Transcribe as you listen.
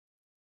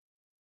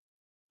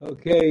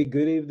Okay,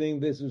 good evening.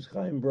 This is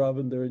Chaim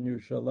Bravender in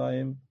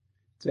Yerushalayim.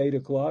 It's 8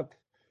 o'clock.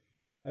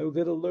 I'm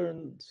going to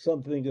learn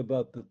something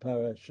about the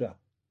parasha.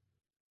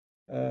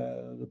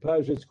 The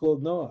parasha is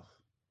called Noach,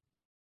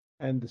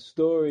 and the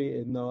story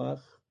in Noach.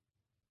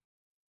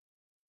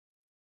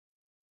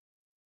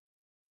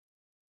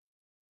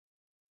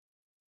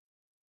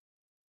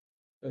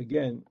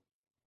 Again,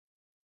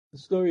 the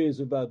story is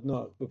about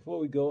Noach. Before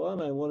we go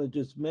on, I want to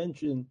just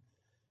mention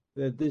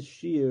that this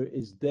shir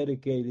is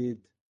dedicated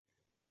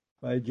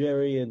by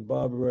Jerry and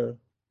Barbara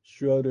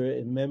Schroeder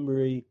in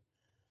memory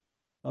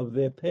of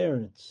their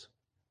parents.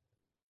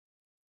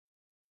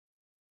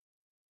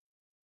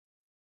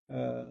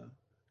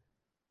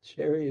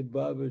 Jerry and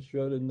Barbara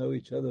Schroeder know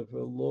each other for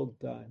a long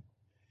time,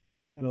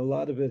 and a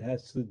lot of it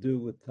has to do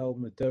with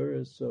Talmud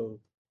Torah,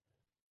 so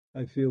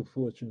I feel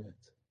fortunate.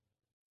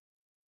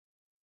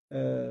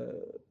 Uh,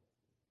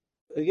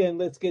 Again,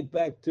 let's get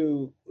back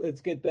to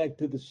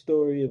the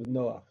story of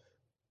Noah.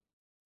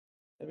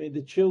 I mean,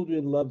 the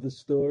children love the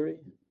story.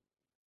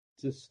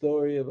 It's a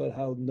story about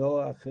how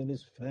Noah and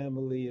his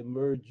family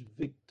emerged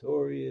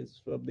victorious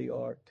from the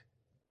ark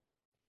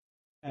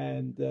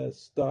and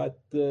start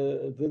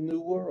the new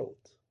world.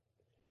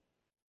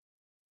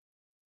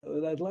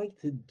 What I'd like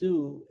to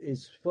do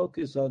is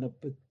focus on a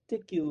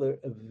particular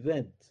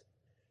event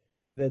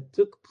that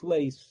took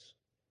place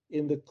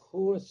in the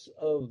course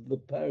of the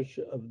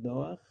parasha of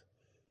Noach,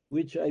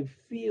 which I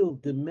feel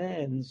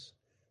demands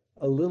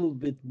a little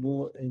bit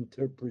more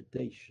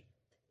interpretation.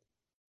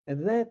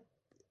 And that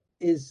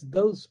is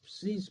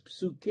these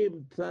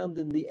psukim found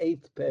in the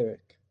eighth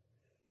parak.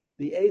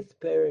 The eighth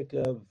parak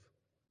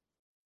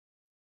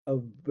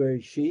of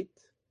Bereshit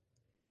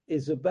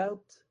is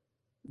about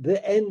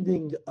the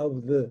ending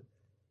of the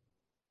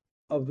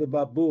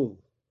Babul,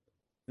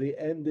 the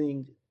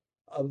ending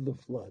of the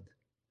flood.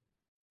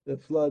 The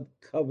flood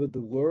covered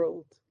the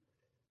world.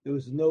 There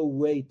was no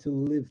way to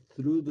live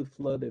through the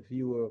flood if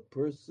you were a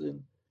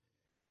person.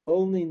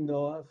 Only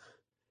Noach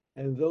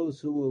and those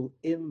who were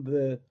in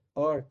the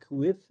ark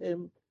with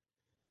him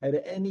had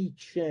any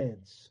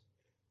chance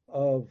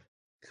of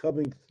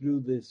coming through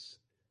this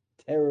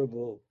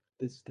terrible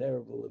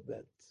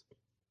event.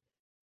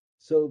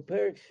 So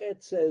Perek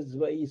Chet says,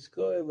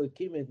 "Vayiskor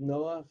Elokim et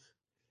Noach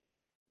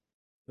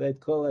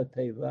v'et kol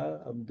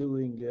hateva." I'm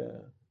doing.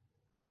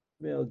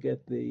 Maybe I'll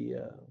get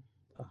a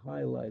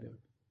highlighter.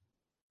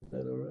 Is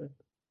that all right?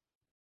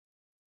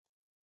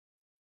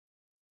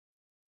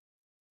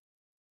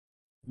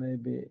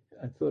 Maybe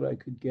I thought I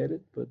could get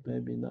it, but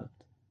maybe not.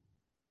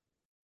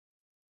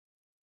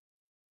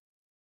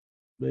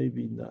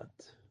 Maybe not.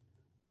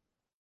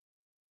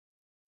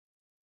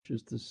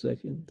 Just a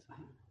second.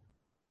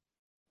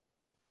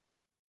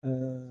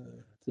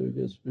 There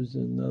is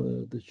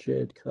another, the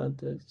shared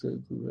context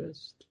of the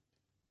rest.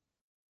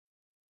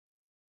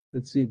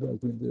 Let's see if I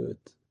can do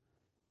it.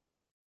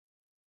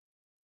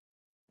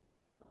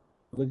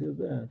 Look at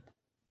that.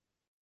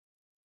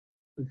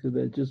 Look at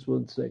that. Just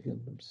 1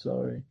 second. I'm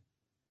sorry.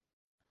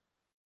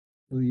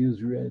 We'll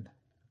use red,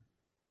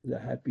 the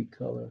happy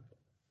color.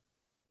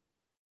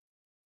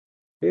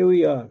 Here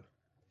we are.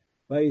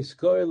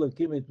 Vayiskor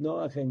Elokim et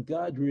Noach, and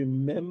God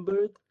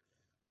remembered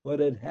what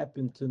had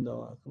happened to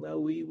Noach. Now,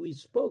 we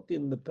spoke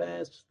in the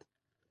past,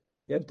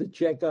 you have to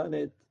check on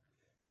it,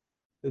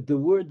 that the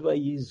word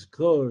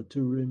Vayizkor,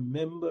 to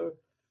remember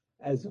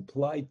as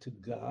applied to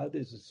God,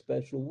 is a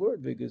special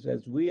word, because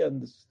as we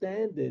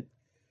understand it,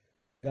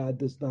 God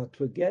does not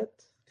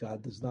forget,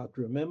 God does not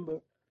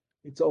remember.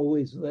 It's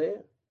always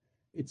there.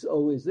 It's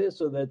always there,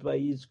 so that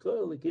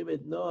Vayizkor Elokim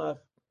et Noach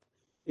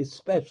is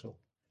special.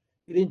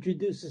 It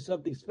introduces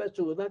something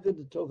special. We're not going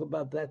to talk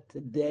about that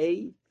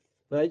today,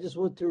 but I just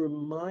want to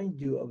remind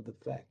you of the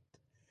fact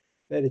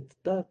that it's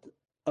not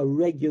a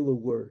regular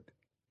word.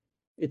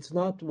 It's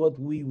not what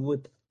we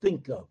would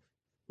think of.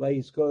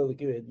 Vayiskor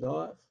Elokim et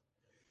Noach,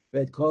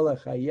 v'et kol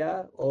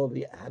hachaya, all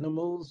the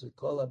animals,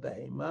 kol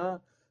habehema,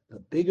 the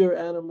bigger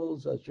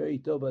animals, asher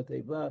ito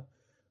b'teva,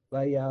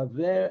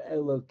 vayaver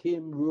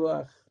Elokim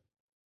ruach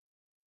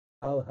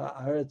al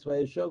haaretz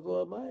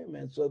vayeshoku hamayim.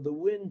 And so the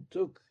wind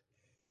took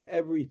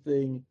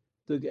everything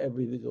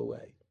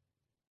away.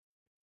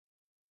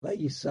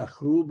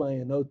 Vayisachru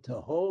mayanot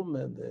tahom,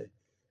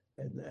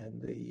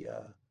 and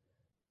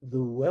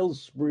the well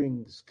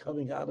springs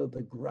coming out of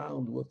the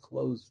ground were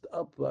closed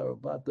up.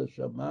 Varabata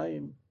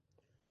shamayim,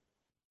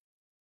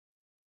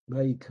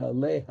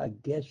 vayikale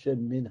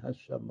hageshem min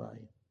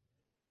hashamayim.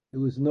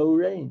 There was no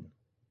rain.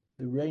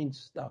 The rain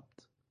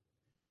stopped.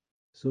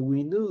 So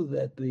we knew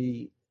that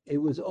it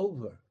was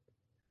over.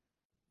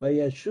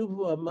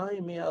 Vayashuvu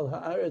hamayim al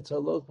haaretz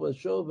halot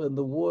vashov, and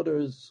the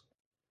waters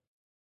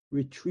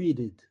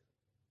retreated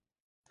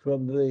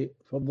from the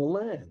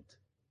land.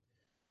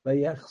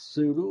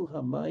 Vayachzeru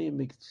hamayim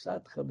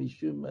miktzat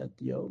chamishim at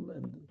yom,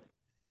 and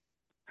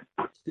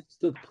this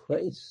took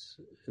place.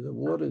 The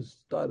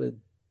waters started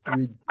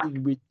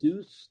being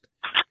reduced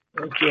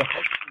after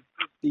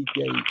 150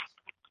 days.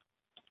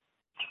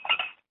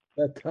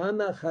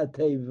 Vatana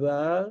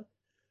chateva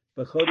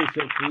b'chodesh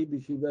hakli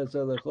b'shivas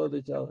al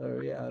chodesh al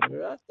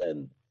hariat,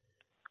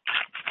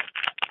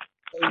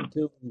 came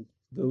to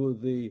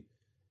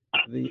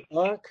the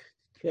ark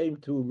came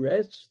to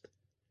rest.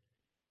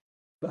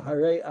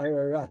 Baharei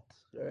Ararat.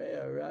 Baharei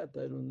Ararat,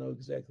 I don't know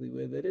exactly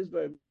where that is, but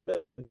I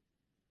remember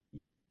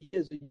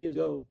years and years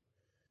ago,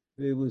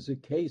 there was a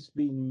case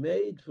being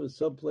made for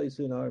someplace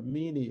in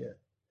Armenia.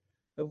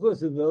 Of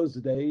course, in those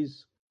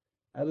days,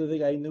 I don't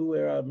think I knew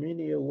where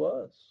Armenia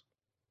was.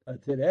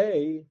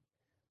 Today,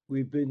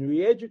 we've been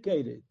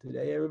re-educated.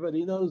 Today,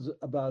 everybody knows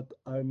about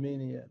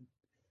Armenia,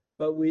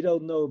 but we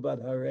don't know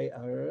about Harei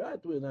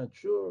Ararat. We're not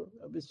sure.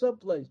 I mean,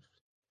 someplace.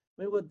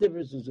 I mean, what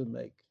difference does it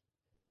make?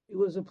 It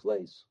was a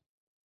place.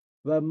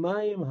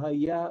 Vamayim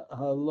haya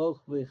haloch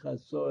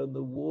v'chasor, and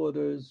the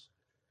waters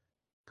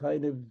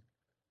kind of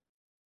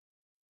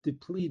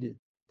depleted.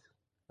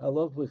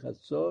 Haloch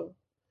v'chasor.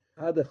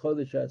 Ad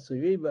chodesh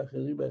asiri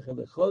v'achari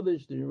b'echad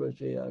chodesh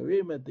d'Roshei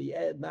Harim, at the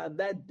end. Now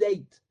that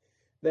date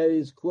that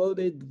is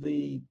quoted,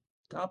 the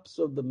tops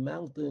of the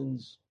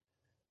mountains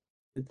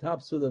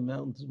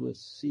were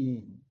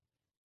seen.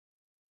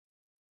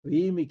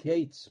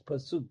 V'yimikates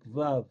pasuk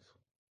vav,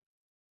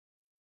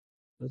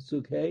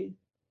 pasuk hey.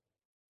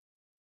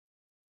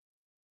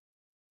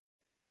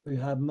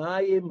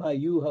 V'hamayim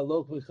hayu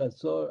haloch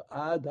v'chasor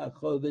ad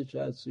hachodesh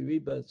asiri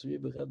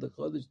b'echad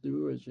chodesh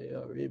d'Roshei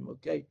Harim.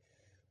 Okay,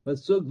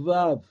 pasuk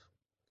vav.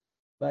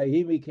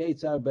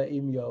 V'yimikates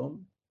arba'im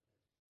yom.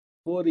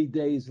 40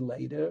 days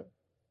later.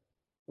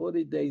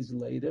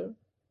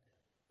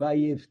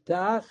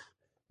 Vayiftach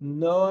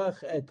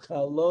Noach et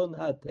chalon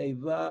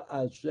hateva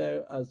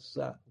asher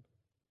asa.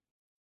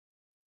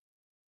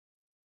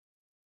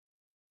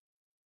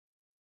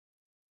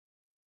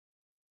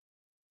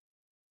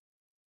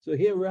 So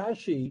here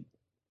Rashi,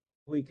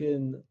 we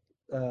can,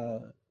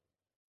 we're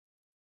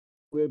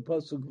in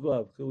Pasuk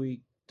Vav. Can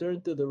we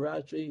turn to the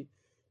Rashi?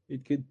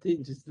 It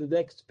continues, it's the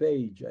next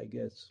page, I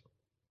guess.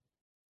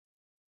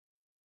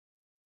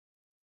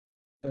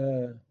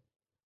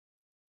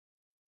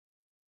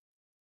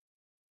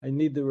 I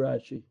need the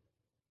Rashi.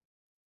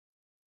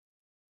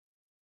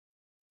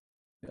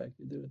 I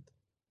can do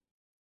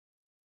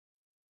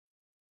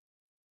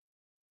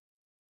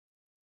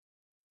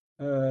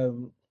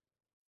it.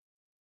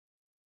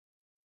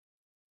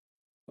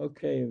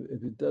 Okay,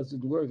 if it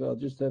doesn't work, I'll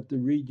just have to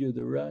read you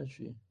the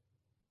Rashi.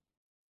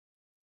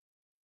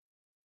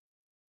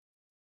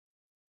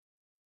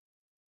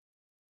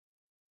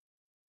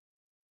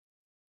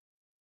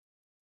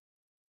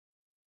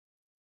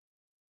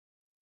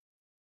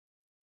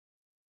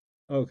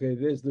 Okay,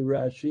 there's the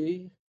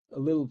Rashi. A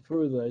little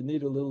further. I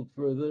need a little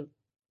further.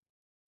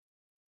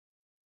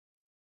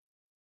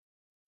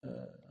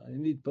 I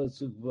need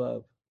Pasuk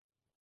Vav.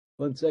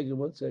 One second.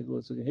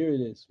 Here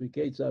it is.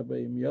 Miketz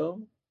Arba'im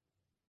Yom.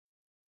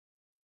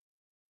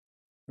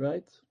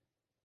 Right?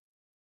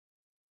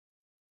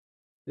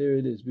 There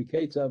it is.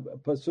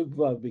 Pasuk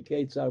Vav.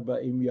 Miketz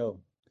Arba'im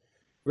Yom.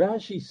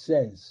 Rashi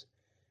says,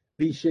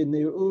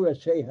 V'sheniru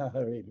Rashei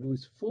Haharim. It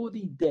was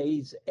 40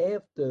 days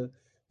after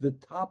the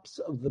tops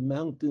of the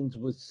mountains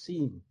was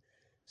seen.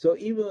 So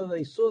even though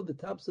they saw the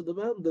tops of the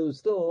mountain, there was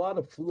still a lot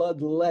of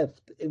flood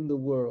left in the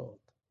world.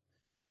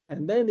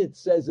 And then it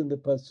says in the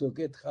pasuk,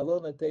 "Et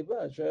chalon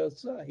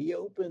hateva," he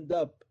opened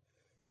up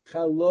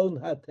chalon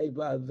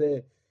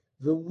hateva,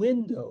 the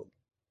window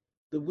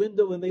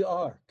in the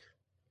ark.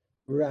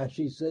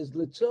 Rashi says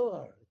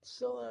l'tzohar.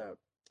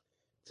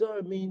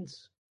 Tzohar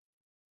means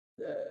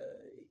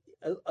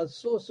a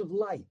source of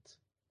light,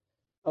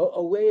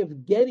 a way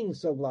of getting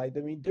some light.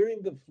 I mean,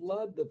 during the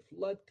flood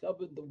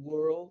covered the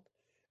world,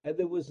 and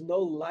there was no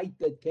light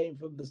that came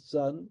from the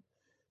sun.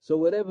 So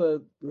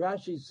whatever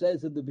Rashi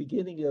says in the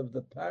beginning of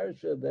the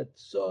parasha, that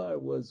Zohar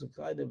was a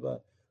kind of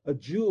a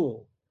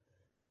jewel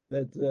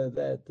that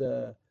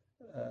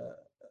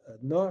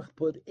Noach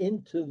put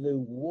into the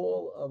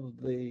wall of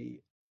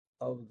the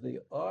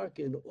ark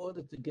in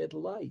order to get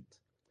light.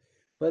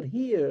 But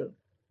here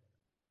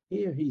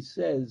he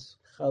says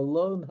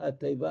Chalon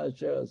hateva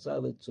asher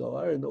asa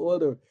Zohar, in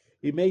order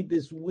he made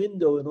this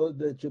window in order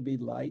that there should be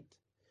light.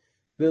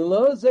 And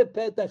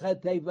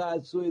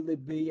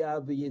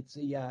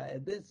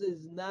this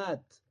is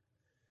not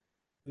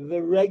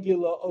the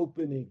regular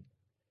opening,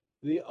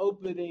 the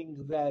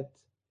opening that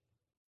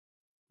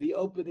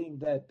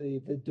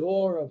the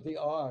door of the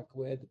ark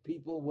where the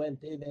people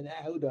went in and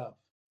out of.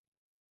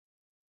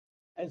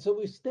 And so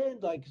we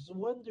stand like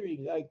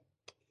wondering, like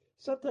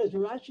sometimes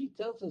Rashi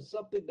tells us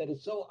something that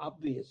is so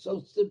obvious, so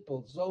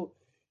simple,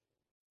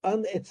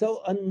 it's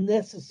so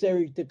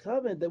unnecessary to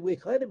comment that we're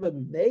kind of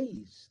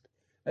amazed.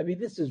 I mean,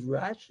 this is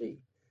Rashi.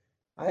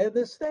 I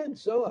understand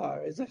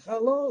Zohar is a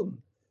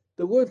chalon.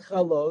 The word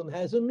chalon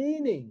has a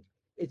meaning.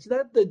 It's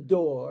not the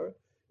door,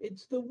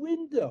 it's the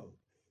window.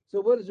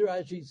 So what does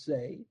Rashi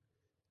say?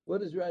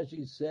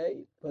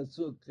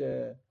 Pasuk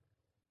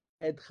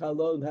et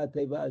chalon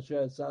hateva asher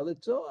asa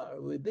Zohar.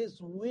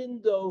 This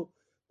window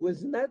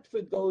was not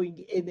for going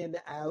in and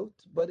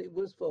out, but it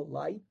was for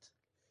light.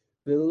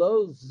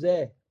 Below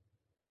zeh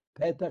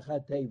petach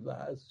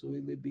hateva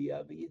asui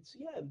libiyah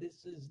v'yitzia.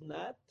 This is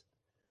not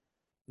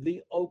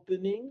the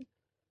opening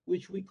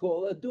which we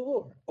call a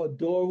door or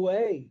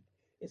doorway.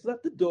 It's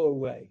not the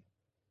doorway.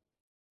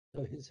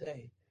 So he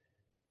say,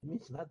 I mean,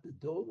 it's not the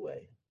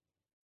doorway.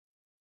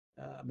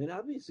 I mean,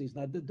 obviously, it's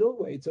not the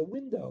doorway. It's a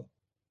window.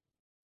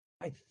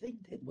 I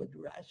think that what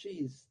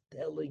Rashi is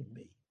telling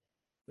me,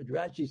 what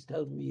Rashi is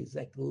telling me is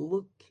like,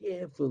 look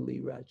carefully,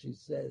 Rashi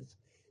says,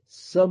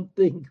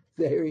 something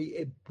very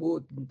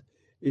important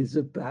is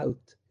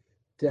about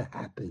to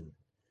happen.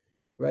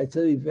 Right?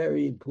 Something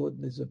very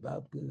important is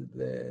about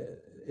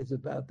is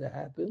about to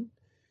happen.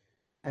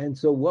 And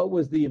so what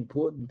was the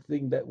important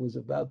thing that was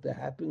about to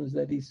happen is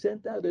that he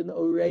sent out an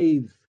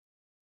Orev.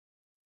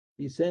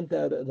 He sent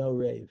out an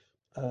Orev,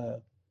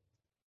 a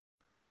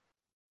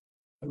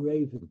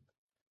raven.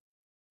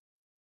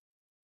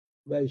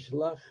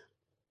 Vaishlach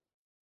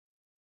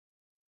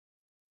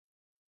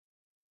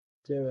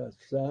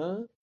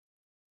terasa.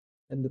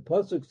 And the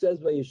pasuk says,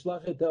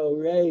 "Vayishlach et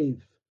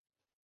ha'orev."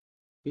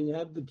 Can you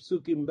have the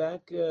psukim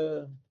back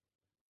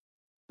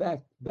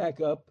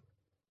up?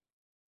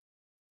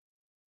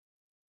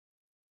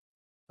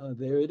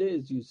 There it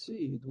is. You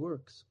see, it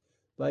works.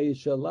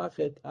 Vayishlach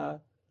et ha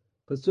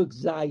pasuk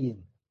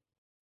zayin.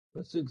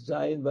 Pasuk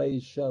zayin.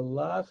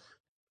 Vayishlach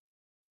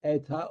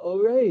et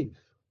ha'orev.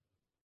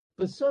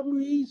 For some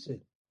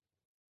reason,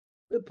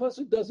 the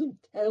pasuk doesn't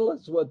tell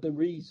us what the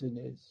reason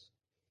is.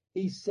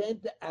 He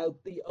sent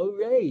out the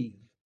Orev.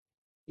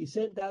 He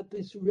sent out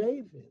this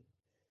raven.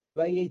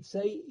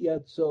 Vayetze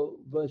yatso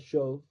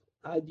vashov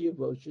ad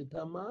yevoshet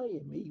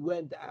hamayim. He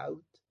went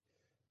out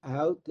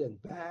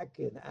and back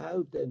and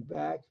out and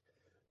back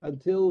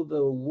until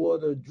the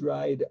water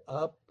dried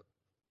up,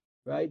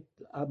 right?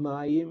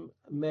 Hamayim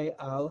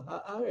me'al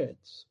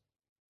haaretz.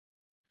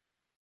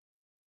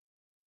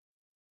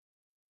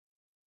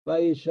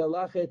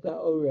 Vayishalach et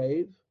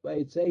ha'orev,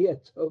 vayetze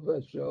yatso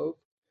vashov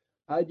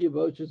ad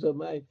yevoshet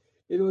hamayim.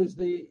 It was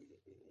the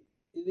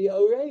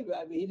Orev.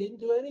 I mean, he didn't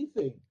do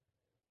anything.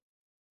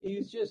 He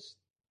was just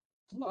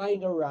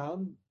flying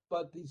around,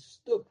 but he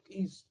stood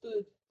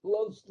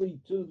closely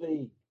to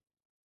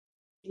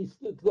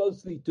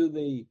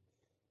the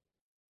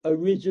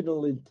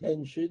original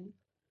intention,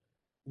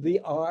 the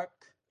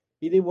ark.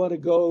 He didn't want to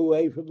go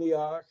away from the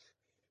ark.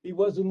 He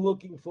wasn't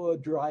looking for a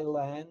dry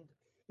land.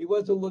 He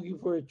wasn't looking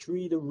for a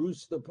tree to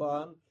roost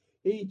upon.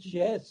 He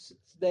just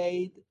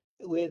stayed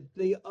with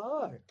the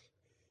ark,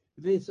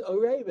 this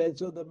Orev. And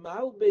so the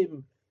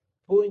Malbim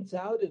points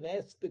out and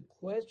asks the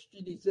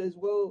question. He says,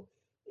 well,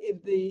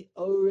 if the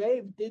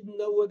Orev didn't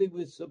know what he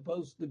was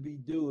supposed to be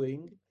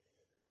doing,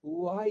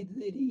 why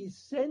did he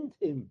send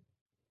him?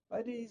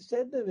 Why did he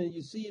send him? And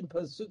you see in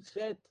Pasuk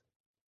Chet,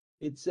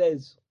 it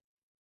says,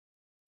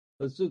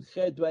 Pasuk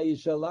Chet,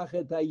 Vayishalach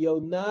et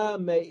hayonah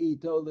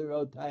me'ito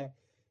l'rot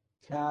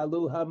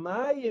kalu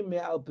hamayim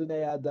me'al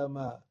pnei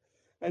adama.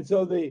 And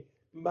so the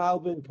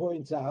Malvin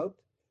points out,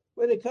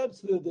 when it comes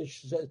to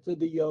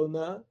the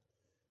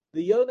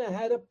Yonah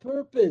had a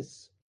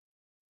purpose.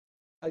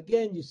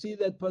 Again, you see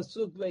that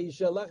pasuk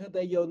Vayishalach et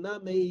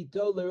hayonah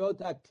me'ito l'rot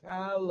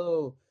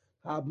kalu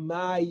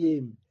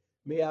hamayim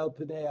me'al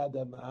pnei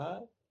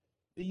adama.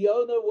 The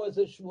Yonah was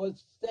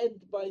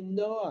sent by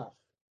Noah.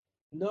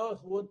 Noah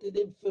wanted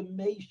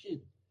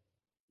information.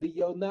 The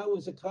Yonah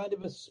was a kind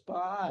of a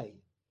spy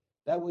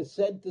that was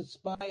sent to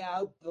spy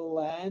out the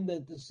land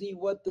and to see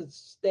what the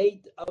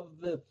state of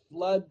the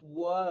flood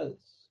was.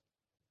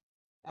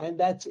 And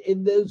that's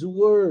in those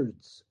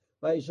words.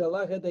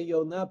 Vayishalach et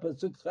hayonah,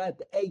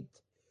 pasuk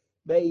 8.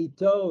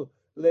 Be'ito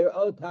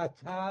lerot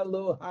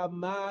hakalu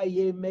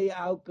hamayim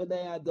me'al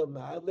pnei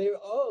adama.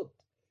 Lerot.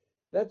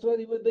 That's what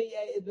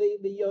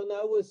the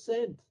Yonah was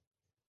sent.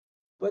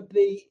 But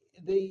the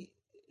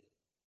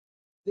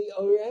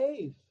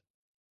Orev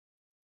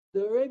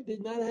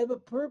did not have a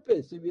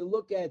purpose. If you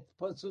look at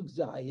Pasuk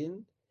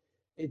Zayin,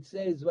 it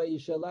says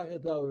Vayishalach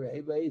et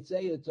Orev,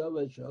 Vayitzei Yatso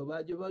Vashov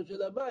ad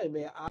Yevoshet hamayim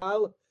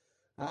me'al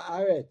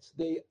haaretz.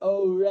 The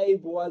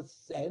Orev was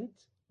sent,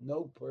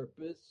 no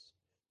purpose,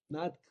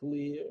 not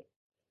clear.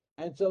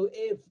 And so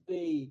if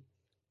the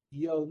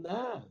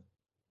Yonah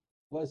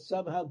was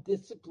somehow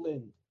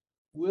disciplined,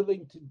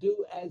 willing to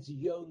do as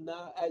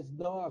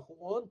Noah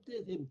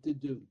wanted him to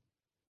do,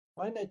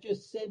 why not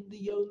just send the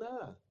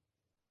Yonah?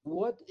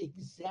 What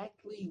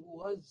exactly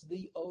was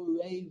the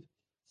Orev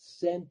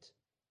sent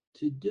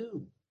to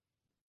do?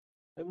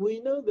 And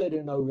we know that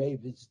an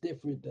Orev is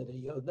different than a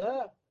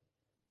Yonah.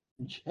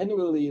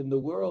 Generally in the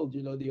world,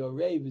 the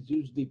Orev is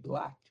usually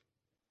black,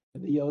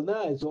 and the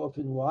Yonah is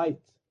often white.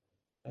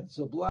 And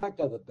so black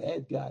are the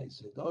bad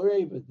guys, and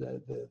Orev,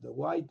 the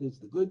white is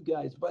the good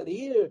guys. But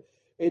here,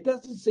 it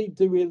doesn't seem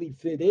to really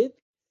fit in.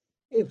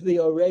 If the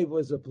Orev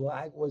was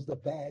the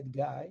bad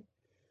guy,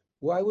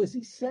 why was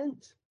he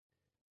sent?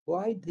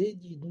 Why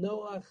did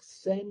Noah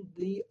send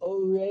the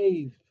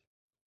Orev?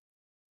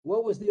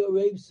 What was the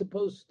Orev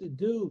supposed to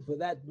do? For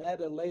that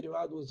matter, later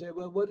on we'll say,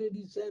 well, what did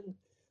he send?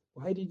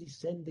 Why did he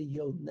send the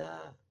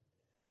Yonah?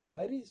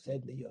 Why did he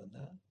send the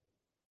Yonah?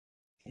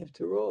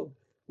 After all,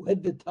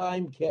 when the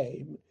time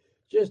came,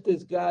 just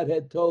as God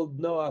had told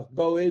Noah,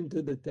 go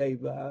into the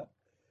Teva,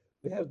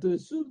 we have to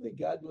assume that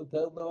God will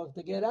tell Noah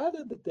to get out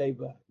of the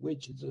Teva,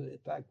 which is in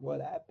fact what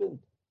happened.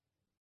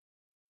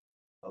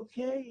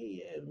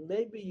 Okay,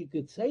 maybe you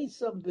could say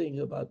something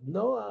about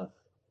Noah,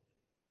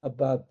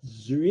 about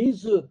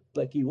Zrizut,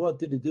 like he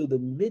wanted to do the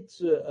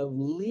mitzvah of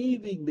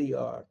leaving the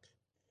ark,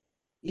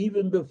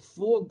 even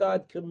before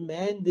God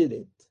commanded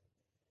it.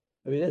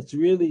 I mean, that's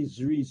really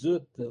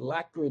Zrizut,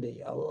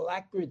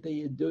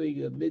 alacrity in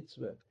doing a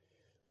mitzvah.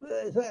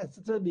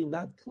 That's certainly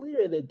not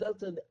clear, and it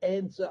doesn't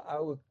answer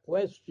our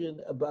question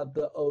about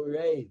the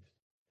Orev.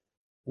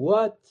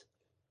 What,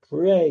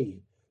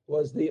 pray,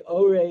 was the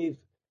Orev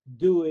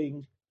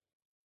doing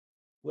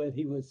when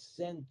he was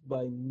sent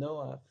by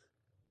Noah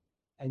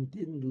and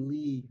didn't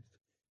leave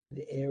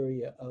the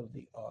area of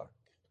the ark?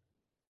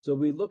 So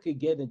we look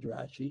again at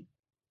Rashi.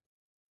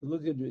 We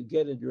look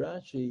again at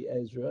Rashi,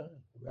 Ezra,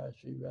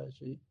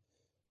 Rashi,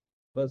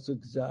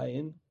 Pasuk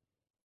Zion.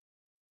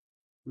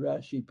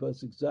 Rashi,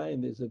 Pasuk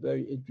Zion, there's a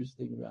very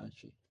interesting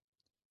Rashi.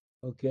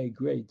 Okay,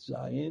 great.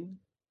 Zion.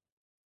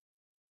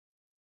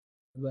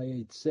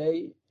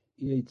 Vayetze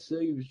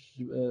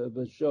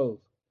Vashov.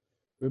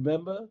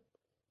 Remember?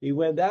 He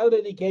went out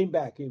and he came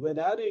back. He went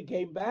out and he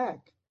came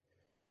back.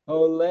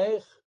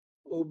 Olech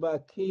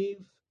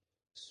umakiv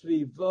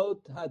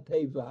svivot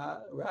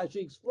hateva. Rashi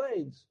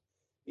explains.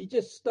 He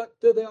just stuck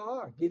to the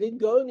ark. He didn't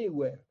go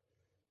anywhere.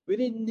 We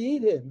didn't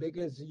need him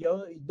because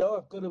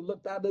Noah could have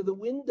looked out of the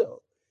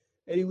window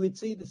and he would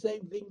see the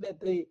same thing that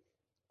the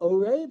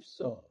Orev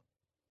saw.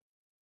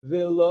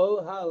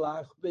 Velo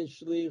halach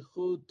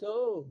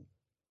b'shlichuto.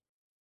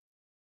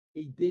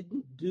 He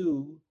didn't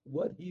do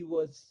what he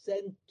was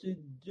sent to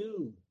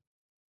do.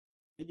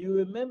 And you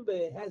remember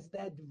it has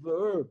that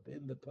verb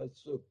in the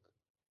pasuk,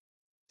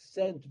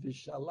 sent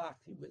v'shalach.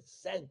 He was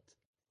sent.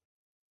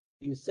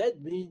 You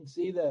sent means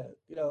either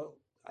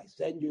I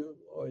send you,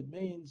 or it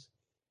means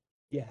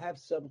you have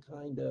some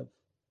kind of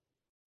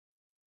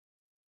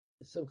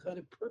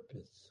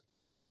purpose.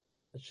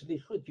 A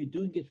shlichut, you're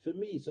doing it for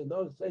me. So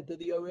Noah said to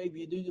the Orev,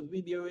 you're doing it for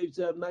me. The Orev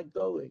said, I'm not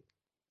going.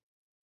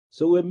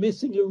 So we're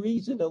missing a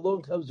reason.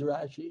 Along comes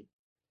Rashi.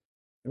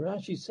 And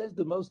Rashi says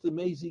the most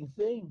amazing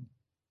thing.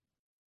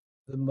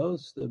 The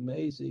most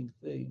amazing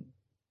thing.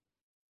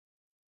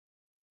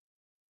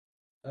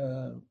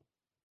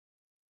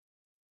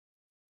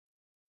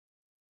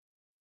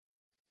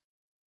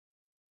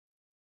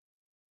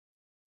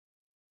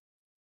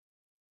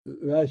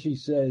 Rashi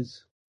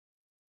says,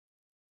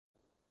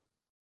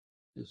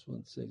 just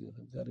one second,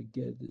 I've got to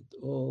get it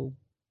all.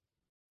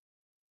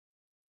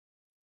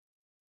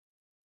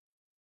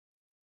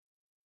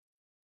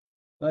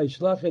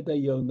 Vayishlach et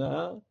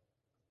hayonah,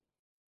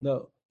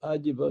 no,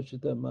 ad yivosh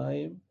et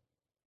hamayim.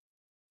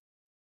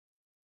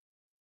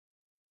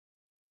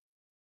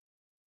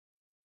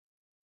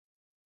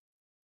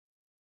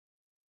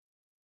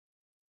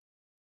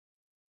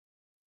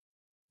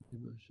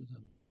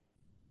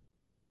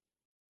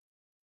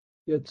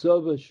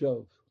 Yetzov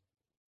Shov,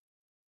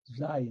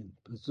 Zion,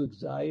 Pasuk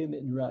Zion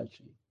in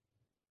Rashi.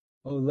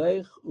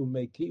 Olech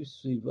umekiv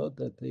svivot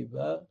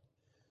hateva,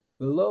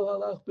 v'lo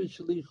halach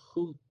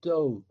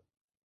b'shlichuto.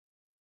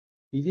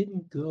 He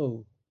didn't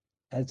go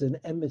as an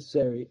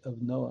emissary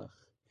of Noah.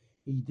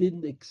 He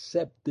didn't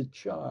accept the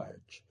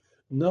charge.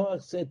 Noah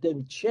said to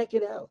him, check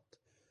it out.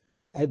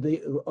 And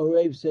the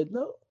Orev said,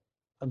 no,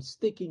 I'm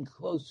sticking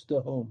close to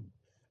home.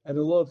 And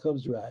along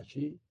comes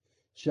Rashi,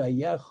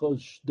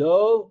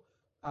 Shayachoshdo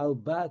al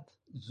bat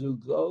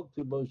zugo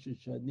k'moshe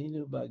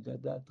shaninu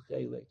ba'gadat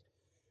chelek.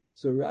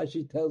 So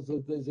Rashi tells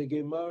us there's a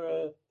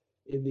Gemara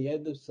in the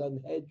end of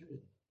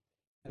Sanhedrin.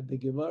 And the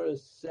Gemara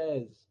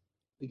says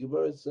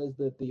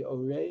that the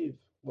Orev,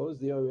 what was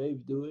the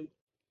Orev doing?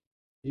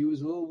 He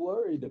was a little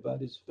worried about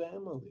his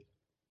family.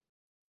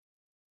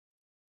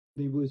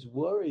 He was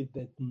worried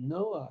that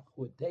Noah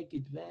would take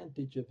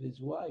advantage of his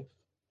wife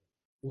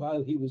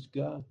while he was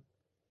gone.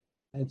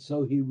 And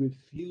so he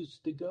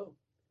refused to go.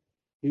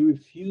 He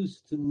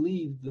refused to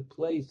leave the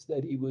place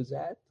that he was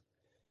at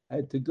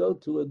and to go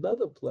to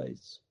another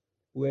place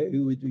where he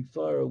would be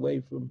far away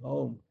from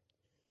home.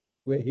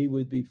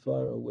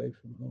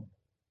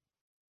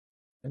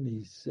 And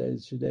he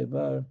says,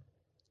 Shneimar,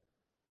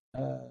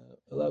 Alav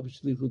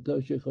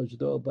shlichuto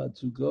shechoshdo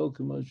batzugo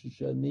k'mo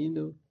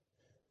sheshaninu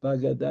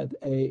b'agadat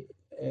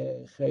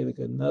chelik.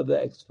 Another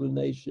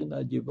explanation,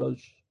 ad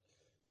yivosh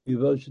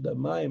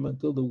damayim,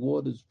 until the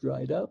waters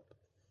dried up.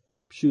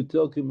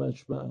 Pshuto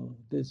k'mashmao.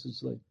 This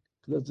is like,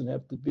 it doesn't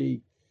have to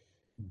be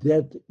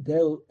that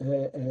they'll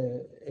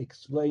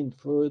explain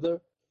further.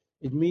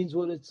 It means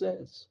what it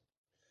says.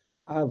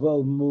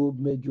 Aval mu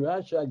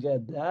midrash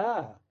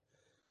agadah.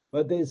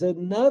 But there's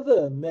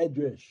another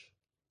medrash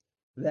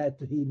that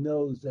he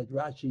knows, that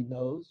Rashi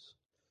knows,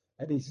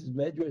 and he says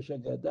medrash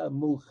agadah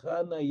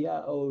muchana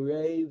ya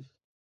orev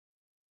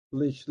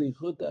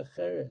lishlichut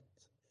acheret.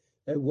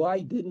 And why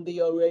didn't the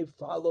Orev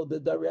follow the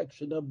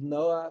direction of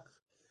Noah?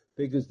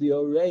 Because the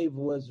Orev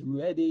was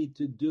ready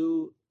to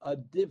do a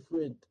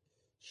different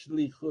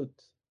shlichut,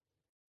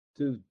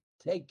 to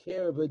take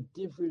care of a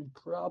different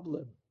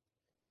problem.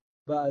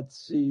 But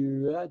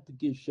Tzirat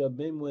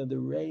Gishamim, when the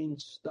rain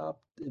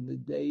stopped in the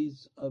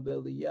days of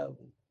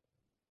Eliyahu,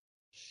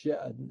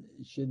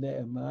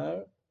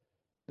 Shne'emar,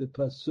 The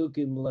pasuk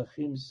in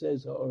Melachim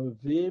says,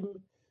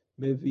 "Orvim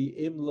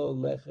mevi'im lo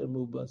lechem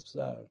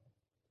ubasar."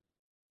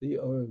 The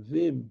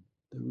Orvim,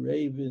 the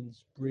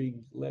ravens,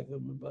 bring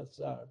lechem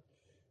ubasar.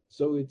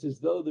 So it's as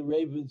though the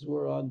ravens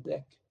were on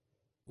deck,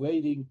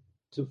 waiting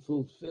to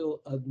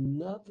fulfill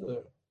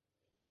another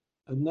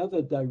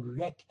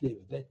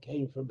directive that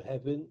came from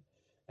heaven,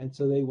 and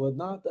so they were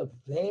not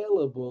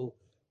available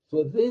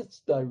for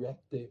this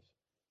directive,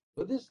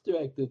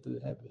 to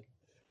heaven.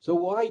 So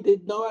why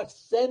did Noah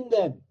send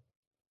them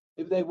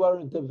if they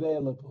weren't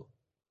available?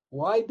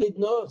 Why did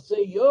Noah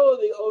say, "Yo,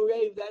 the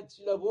Orev, that's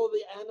of all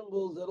the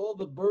animals and all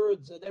the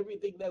birds and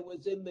everything that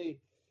was in the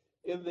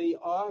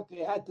ark, they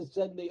had to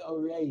send the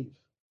Orev"?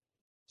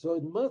 So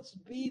it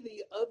must be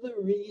the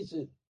other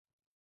reason.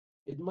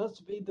 It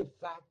must be the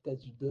fact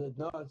that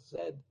Noah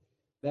said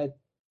that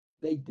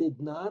they did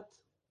not,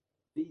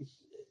 these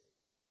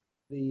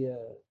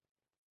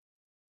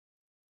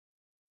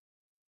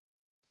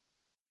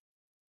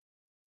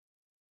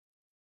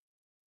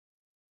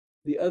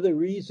the other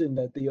reason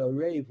that the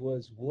Orev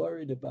was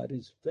worried about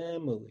his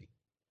family,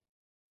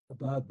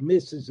 about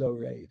Mrs.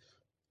 Orev,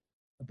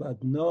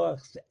 about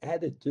Noah's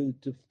attitude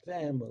to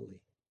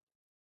family.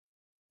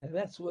 And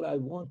that's what I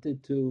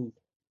wanted to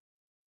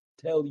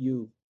tell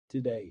you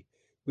today.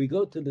 We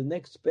go to the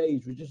next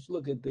page. We just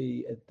look at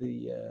the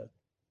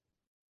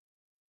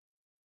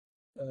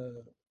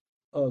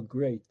oh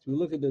great. We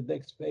look at the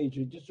next page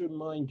and just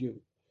remind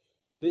you,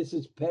 this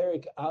is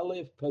Perek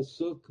Aleph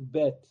Pasuk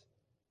Bet,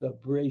 the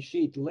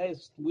Breshit.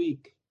 Last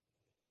week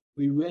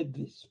we read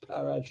this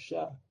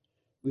parasha.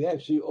 We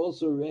actually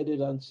also read it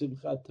on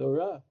Simchat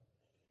Torah.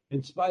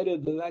 In spite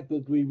of the fact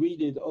that we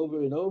read it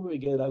over and over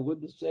again, I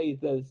wouldn't say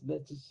that it's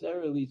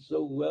necessarily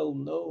so well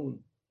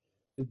known,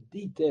 the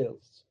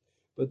details.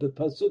 But the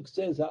pasuk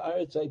says,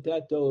 "Haaretz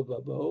hayta tohu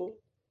vavohu,"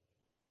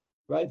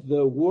 right?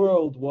 The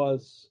world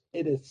was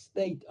in a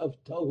state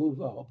of tohu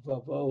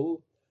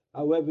vavohu,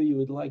 however you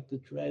would like to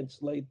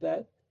translate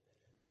that.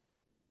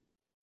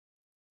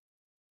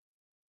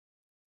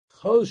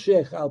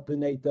 Choshech al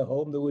pnei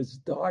tehom, there was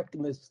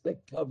darkness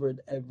that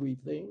covered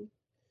everything.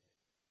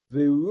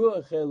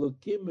 V'ruach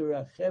Elokim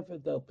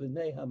merachefet al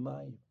pnei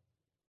hamayim.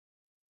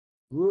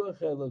 Ruach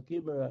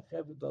Elokim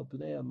merachefet al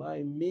pnei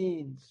hamayim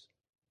means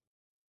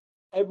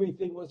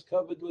everything was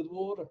covered with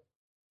water.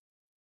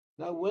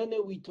 Now, when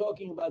are we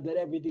talking about that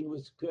everything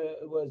was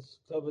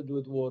covered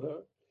with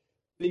water?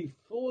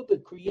 Before the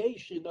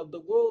creation of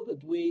the world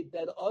that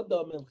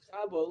Adam and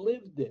Chava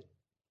lived in.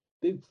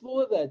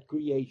 Before that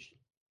creation,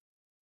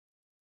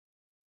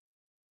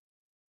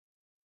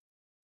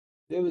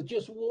 there was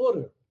just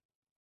water.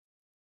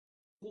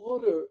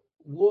 Water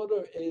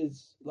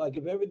is like,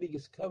 if everything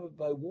is covered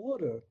by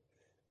water,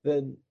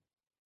 then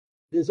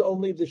there's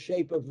only the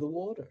shape of the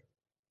water.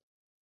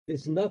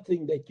 There's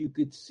nothing that you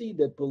could see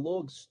that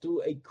belongs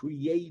to a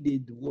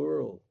created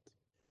world.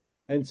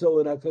 And so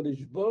when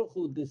HaKadosh Baruch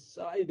Hu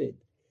decided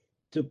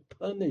to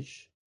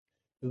punish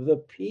the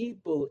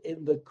people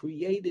in the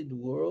created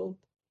world,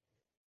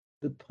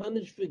 the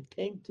punishment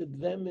came to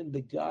them in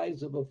the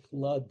guise of a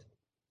flood.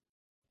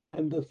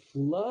 And the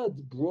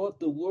flood brought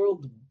the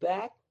world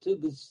back to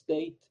the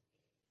state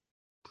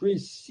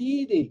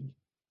preceding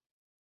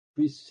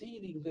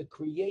the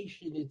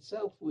creation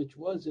itself, which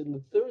was in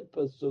the third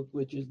pasuk,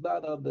 which is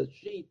not on the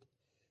sheet.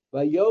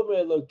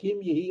 Vayomer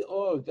Elokim yehi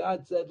or,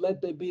 God said,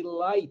 "Let there be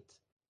light."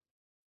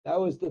 That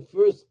was the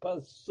first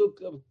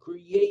pasuk of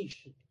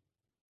creation.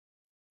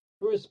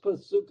 First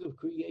pasuk of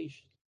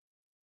creation.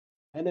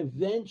 And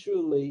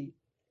eventually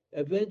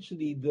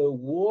the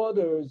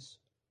waters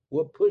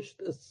were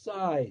pushed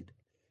aside,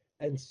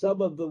 and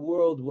some of the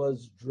world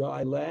was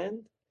dry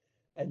land,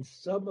 and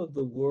some of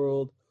the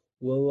world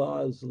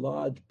was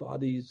large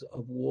bodies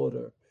of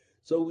water.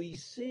 So we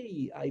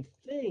see, I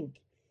think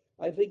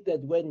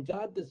that when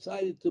God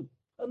decided to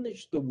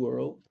punish the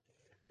world,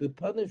 the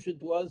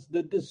punishment was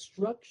the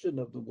destruction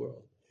of the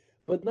world,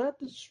 but not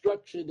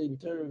destruction in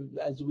terms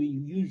as we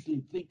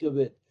usually think of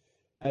it,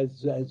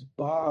 as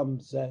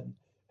bombs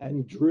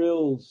and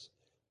drills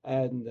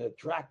and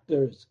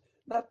tractors.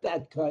 Not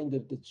that kind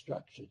of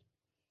destruction.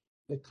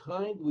 The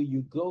kind where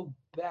you go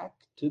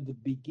back to the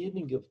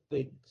beginning of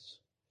things.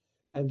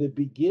 And the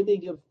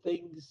beginning of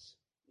things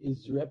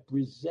is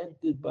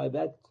represented by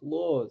that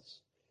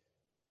clause.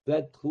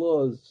 That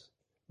clause,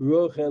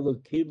 Ruach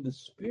Elokim, the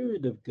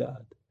Spirit of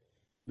God,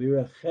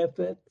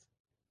 Virachefet,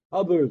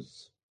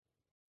 hovers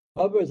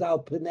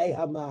al Pnei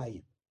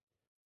Hamayim,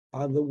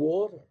 on the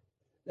water.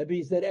 That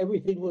means that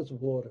everything was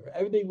water.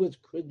 Everything was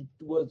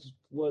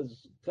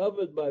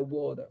covered by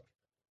water.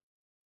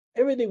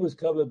 Everything was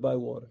covered by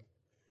water.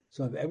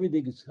 So if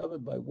everything is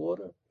covered by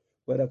water,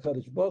 when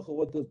HaKadosh Baruch Hu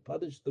wanted to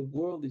punish the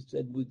world, he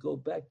said, we go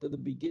back to the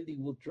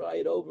beginning, we'll try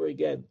it over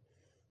again.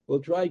 We'll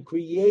try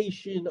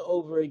creation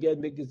over again,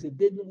 because it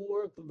didn't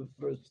work the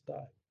first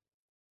time.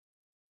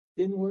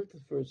 Didn't work the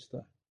first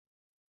time.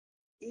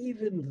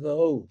 Even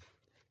though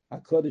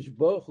HaKadosh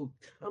Baruch Hu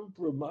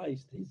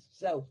compromised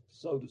himself,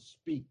 so to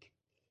speak,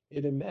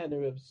 in a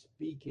manner of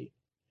speaking,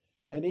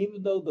 And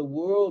even though the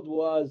world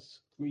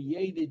was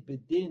created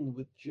bedin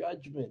with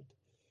judgment,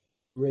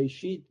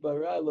 Reshit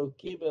bara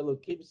Elokim,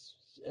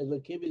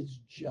 Elokim is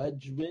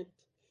judgment,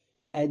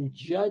 and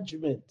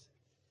judgment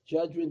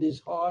is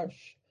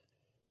harsh.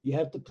 You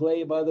have to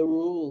play by the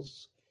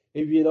rules.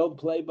 If you don't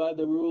play by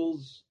the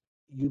rules,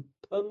 you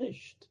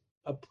punished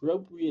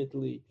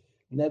appropriately.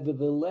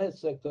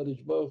 Nevertheless,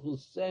 HaKadosh Baruch Hu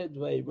said,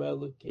 "Vayira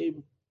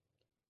Elokim,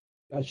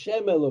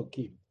 Hashem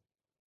Elokim."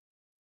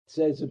 It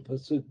says in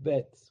Pasuk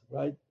Bet,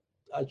 right?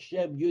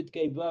 Hashem Yud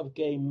Kei Vav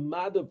Kei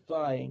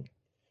modifying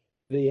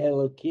the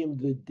Elokim,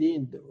 the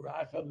Din, the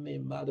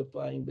Rachamim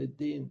modifying the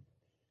Din.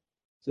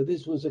 So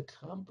this was a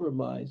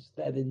compromise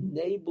that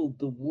enabled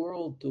the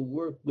world to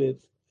work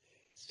with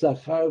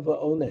Sachar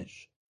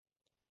va'onesh.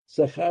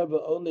 Sachar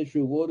va'onesh,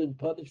 reward and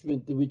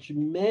punishment, which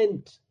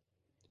meant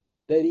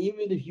that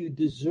even if you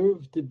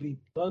deserve to be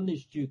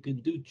punished, you can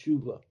do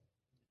tshuva.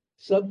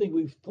 Something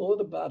we've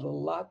thought about a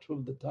lot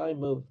from the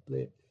time of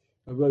the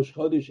Rosh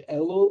Chodesh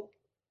Elul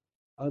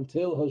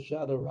until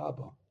Hoshana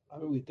Rabbah. I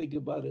mean, we think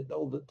about it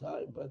all the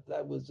time, but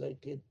that was an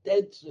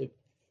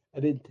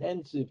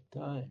intensive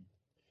time.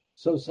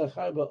 So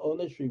Sachar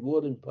va'onesh,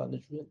 reward and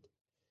punishment,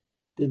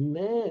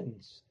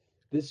 demands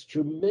this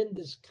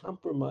tremendous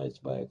compromise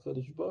by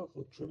HaKadosh Baruch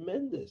Hu,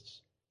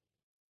 tremendous,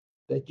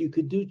 that you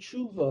could do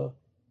tshuva,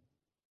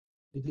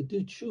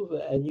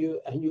 and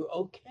you're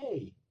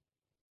okay.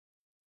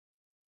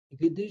 You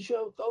could do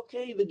tshuva,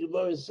 okay. The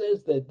Gemara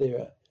says that there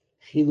are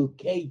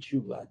chilukei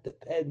tshuva,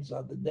 depends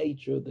on the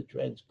nature of the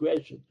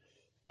transgression.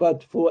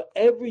 But for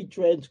every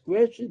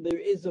transgression, there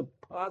is a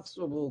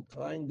possible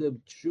kind of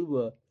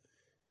tshuva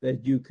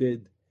that you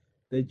could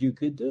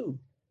do.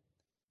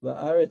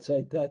 Va'aretz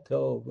hayta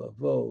tov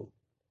avo.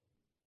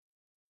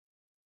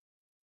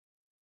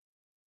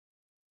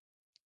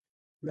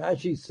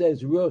 Rashi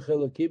says, Ruach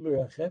Elokim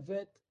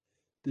merachefet,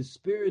 the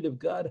Spirit of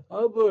God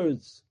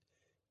hovers.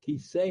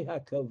 Kisei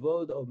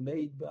hakavod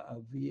omeid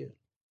ba'avir.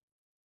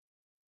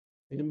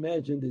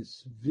 Imagine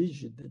this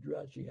vision that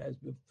Rashi has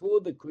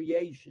before the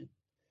creation.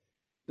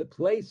 The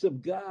place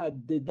of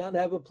God did not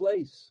have a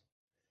place.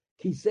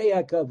 Kisei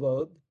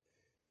hakavod,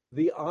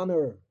 the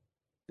honor,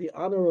 the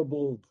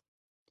honorable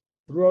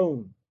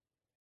throne,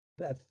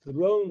 that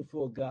throne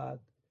for God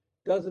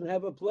doesn't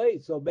have a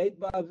place. So Beit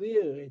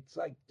Ba'avir, it's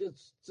like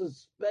just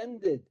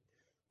suspended.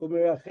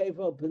 U'merachef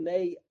al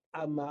pnei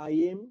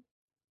amayim,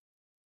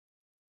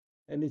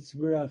 and it's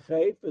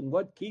merachef, and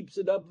what keeps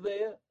it up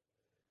there?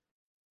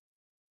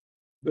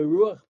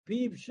 Beruach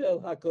piv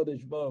shel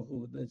HaKadosh Baruch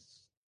Hu, the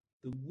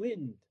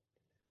wind,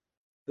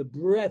 the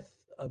breath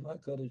of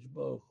HaKadosh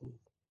Baruch Hu.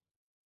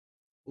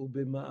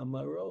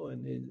 U'b'ma'amaro,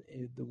 and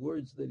in the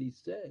words that he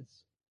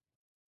says.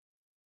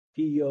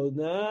 Ki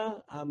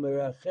Yonah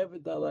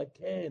amerachefet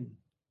alaken.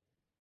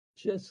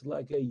 Just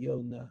like a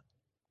Yonah.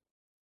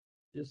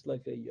 So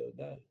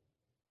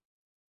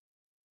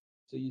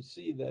you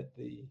see that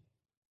the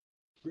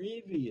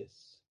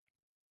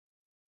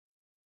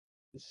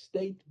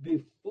state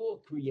before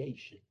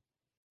creation,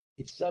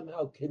 is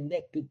somehow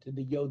connected to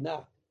the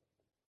Yonah.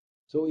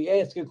 So we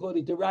ask,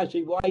 according to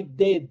Rashi, why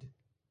did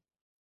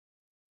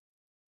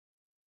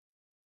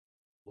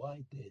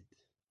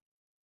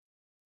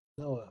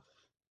Noah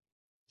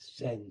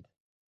send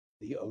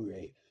the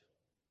Orev?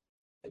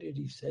 Why did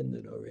he send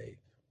an Orev?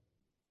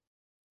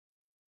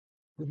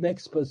 The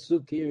next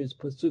pasuk here is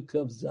pasuk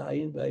of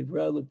Zion.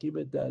 Vayivra Elokim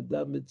et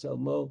ha'adam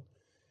mitzalmo,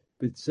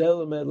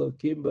 b'tzelem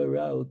Elokim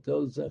bara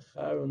oto,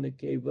 zachar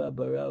u'nekeva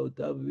bara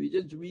otam. We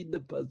just read the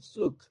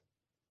pasuk.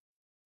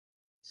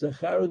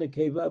 Zachar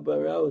u'nekeva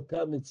bara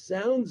otam. It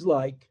sounds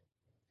like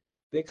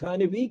they're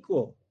kind of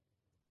equal.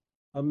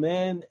 A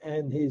man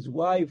and his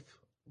wife,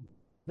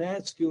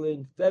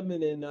 masculine,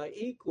 feminine, are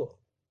equal.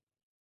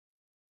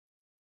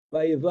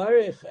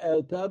 Vayivarech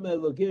otam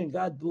Elokim,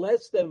 God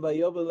blessed them.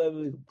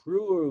 Vayovel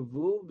pru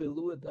urvu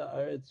v'lu et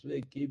haaretz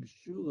v'kiv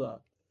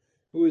shula,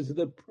 who is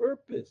the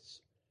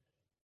purpose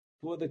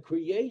for the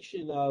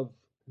creation of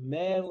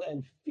male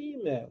and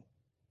female,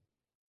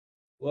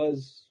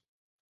 was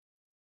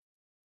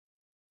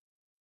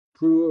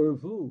pru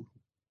urvu.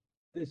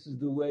 This is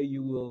the way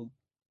you will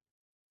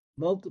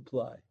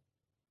multiply.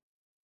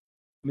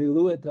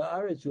 Milu et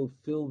haaretz, you'll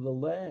fill the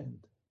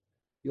land,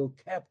 you'll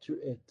capture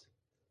it.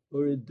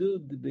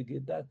 Everything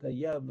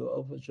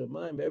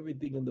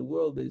in the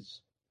world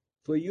is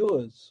for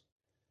yours.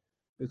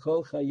 It's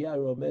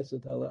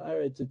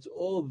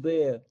all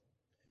there.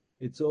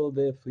 It's all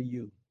there for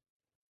you.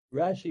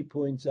 Rashi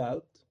points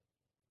out,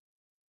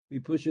 we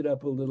push it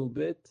up a little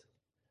bit.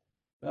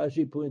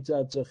 Rashi points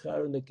out,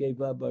 Zachar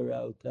nekeva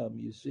bara otam.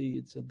 You see,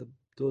 it's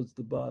towards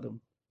the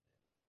bottom.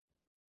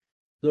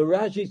 So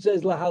Rashi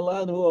says,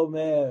 Lahalan hu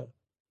omer,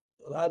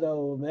 Lada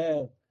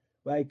omer,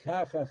 he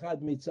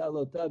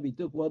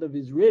took one of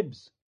his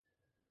ribs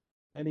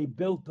and he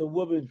built the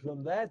woman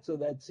from that, so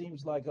that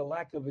seems like a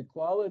lack of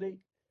equality.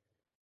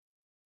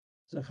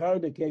 That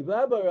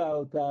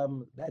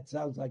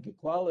sounds like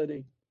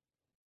equality.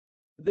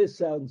 This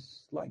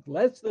sounds like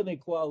less than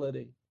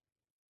equality.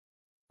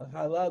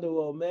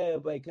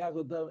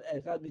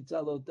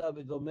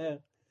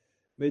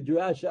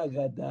 Midrash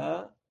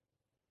Agada,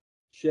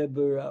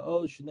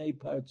 Shebera'o Shnei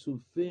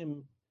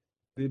Partsufim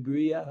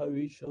V'Bria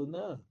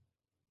Harishona.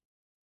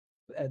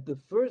 At the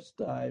first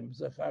time,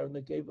 Zachar and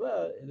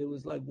Nekeva, and it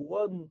was like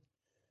one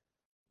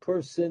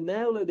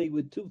personality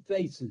with two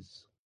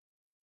faces.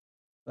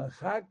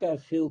 Achaka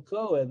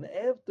Chilko, and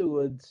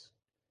afterwards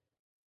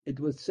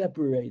it was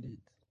separated.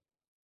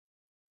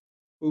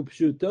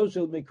 Upshuto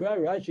shel Mikra,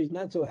 Rashi is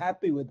not so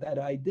happy with that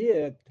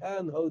idea.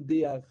 Kan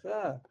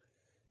hodiacha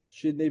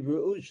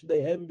shenivru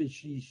shnehem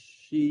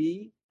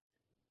b'shishi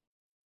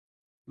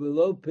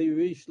v'lo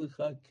perish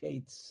lecha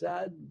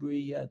ketzad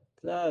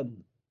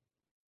briyatan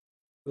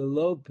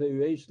v'lo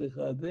perish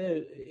lecha.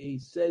 There he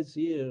says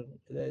here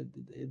that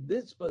in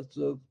this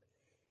pasuk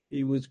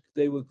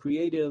they were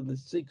created on the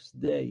sixth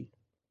day,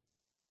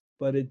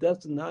 but it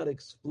does not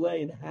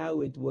explain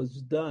how it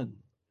was done.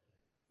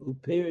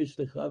 Uperish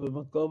lecha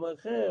b'makom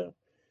acher.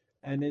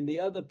 And in the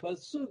other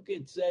pasuk,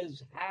 it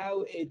says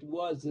how it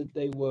was that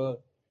they were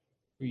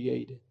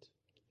created.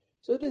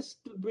 So this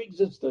brings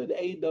us to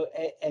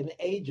an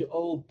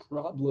age-old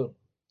problem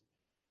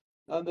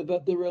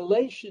about the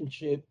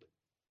relationship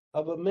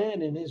of a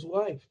man and his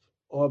wife,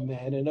 or a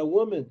man and a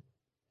woman.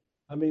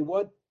 I mean,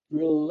 what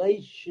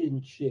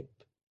relationship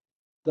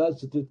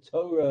does the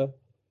Torah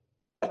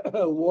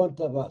want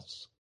of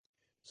us?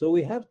 So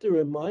we have to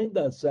remind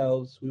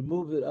ourselves, we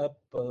move it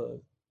up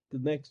the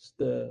next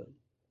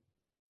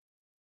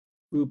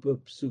group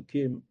of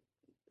psukim,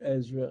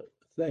 Ezra,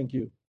 thank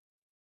you.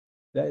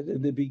 That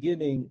in the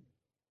beginning,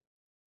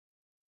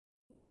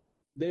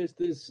 there's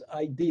this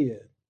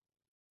idea.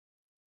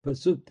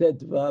 Pasuk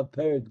Tetva,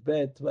 Perik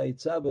Bet,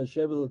 Vayitzav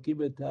Hashem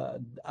Elokim et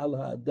al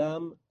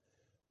ha'adam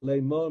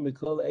leimor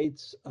mikol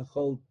eitz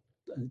achol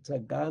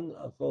tzagan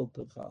achol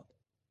techal.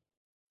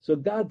 So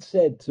God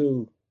said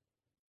to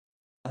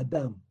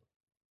Adam,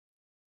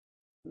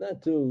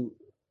 not to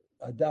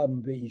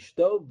Adam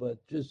ve'ishto,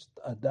 but just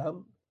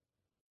Adam,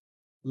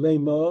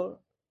 leimor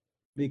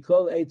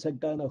mikol eitz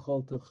tzagan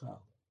achol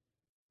techal.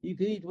 You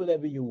can eat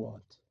whatever you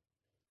want.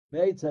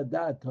 There's a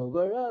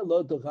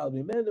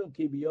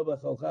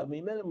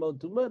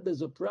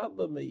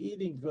problem of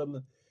eating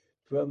from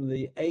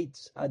the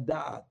Eitz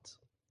Hadat,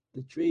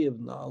 the tree of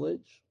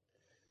knowledge.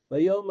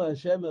 And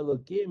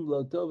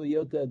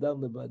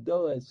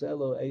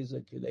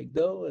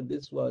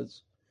this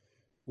was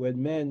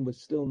when man was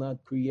still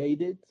not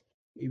created,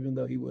 even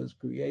though he was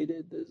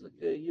created.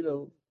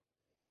 We're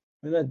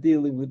not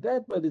dealing with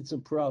that, but it's a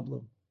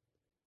problem.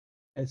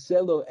 I'll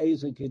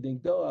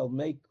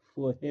make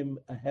for him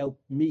a help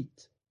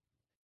meet.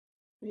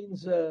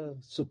 Means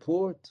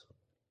support.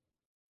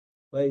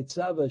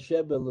 Vayitzav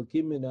Hashem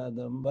Elokim min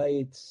Adam,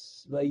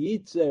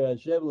 vayitzer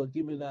Hashem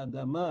Elokim min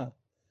Adama,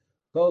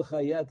 kol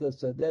chayat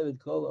hasadeh et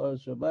kol or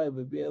shamayim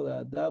v'bi'el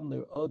Adam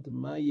lir'ot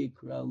ma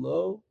yikra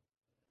lo,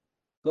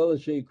 kol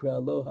asher yikra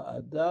lo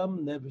ha'adam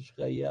nefesh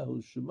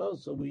chayahu shemo.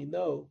 So we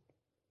know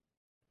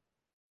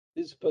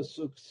this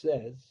pasuk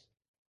says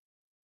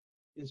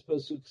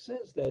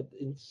that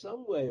in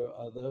some way or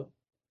other,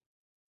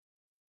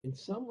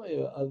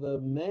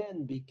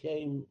 man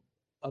became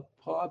a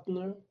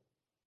partner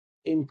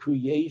in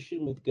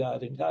creation with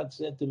God. And God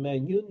said to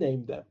man, you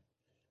name them.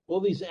 All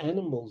these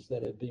animals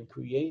that have been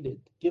created,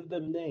 give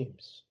them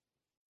names.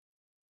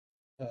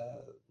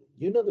 That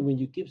when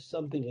you give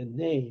something a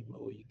name,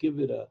 or you give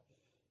it a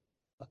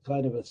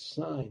kind of a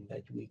sign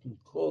that we can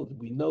call it,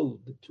 we know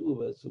the two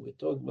of us, so we're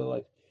talking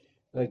about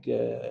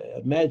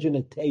imagine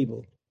a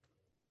table.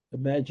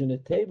 Imagine a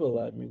table,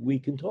 I mean, we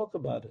can talk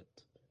about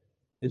it.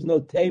 There's no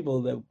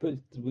table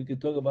we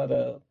could talk about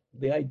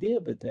the idea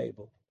of a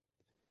table.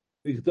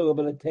 We could talk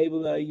about a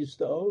table that I used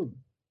to own.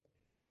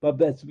 But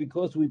that's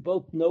because we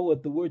both know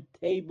what the word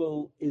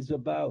table is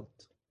about.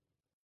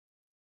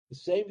 The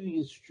same thing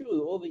is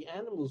true. All the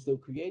animals that were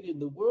created in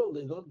the world,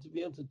 in order to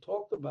be able to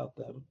talk about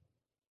them,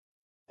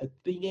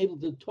 being able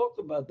to talk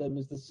about them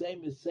is the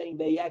same as saying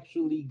they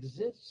actually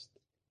exist.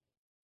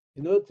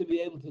 In order to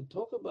be able to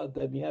talk about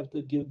them, you have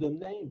to give them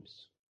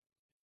names.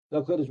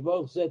 The HaKadosh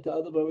Baruch said to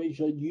Adam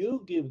HaRishon,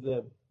 you give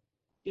them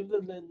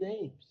their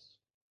names,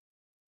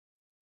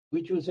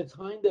 which was a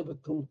kind of a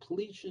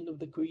completion of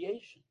the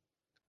creation.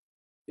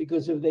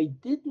 Because if they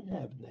didn't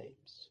have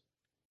names,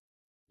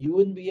 you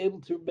wouldn't be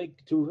able to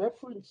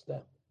reference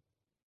them.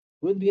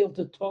 You wouldn't be able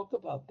to talk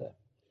about them.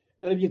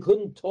 And if you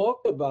couldn't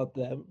talk about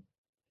them,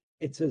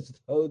 it's as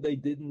though they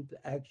didn't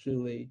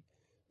actually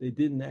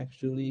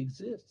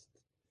exist.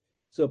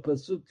 So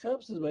pasuk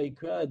comes as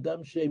Vayikra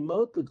Adam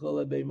Shemot l'kol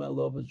habeima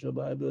lo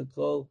v'shamayim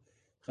l'kol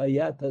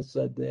chayat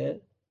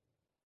hasadeh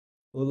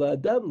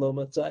u'la'adam lo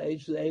matza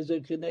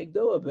ezer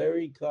kenegdo. A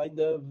very kind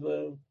of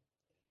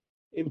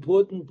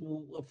important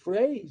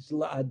phrase.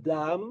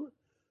 La'adam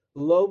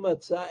lo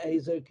matza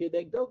ezer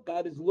kenegdo.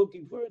 God is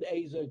looking for an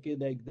ezer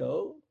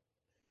kenegdo,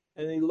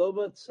 and he lo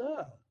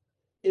matza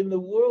in the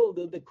world,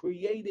 in the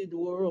created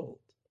world.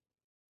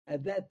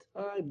 At that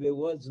time, there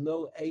was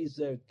no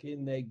ezer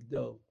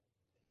kenegdo.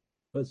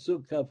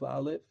 Pasuk Kaf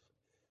Aleph,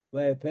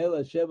 Vayapel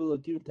Hashem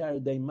Elokim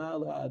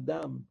Tardeimal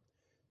Ha'adam.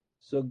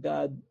 So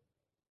God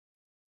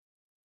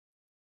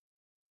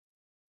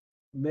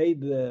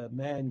made the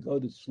man go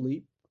to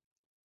sleep.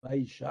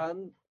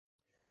 Vaishan,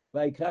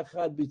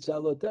 Vaikachad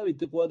bitzalotav, he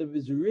took one of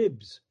his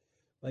ribs.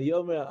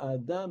 Vayomer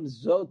Adam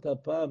zot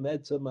apam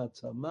etzem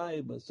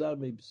atzamai basar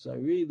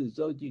mibsari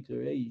lizot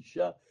yikarei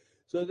isha.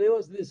 So there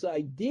was this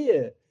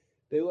idea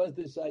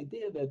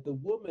that the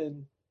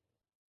woman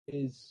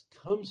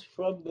comes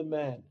from the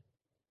man.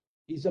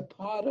 He's a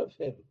part of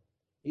him.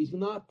 She's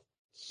not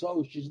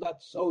so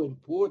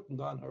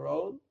important on her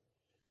own,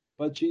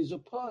 but she's a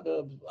part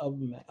of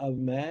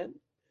man.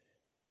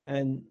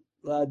 And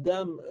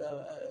L'Adam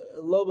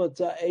lo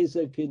matza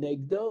ezer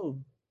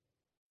kinegdo.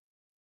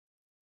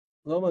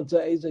 Lo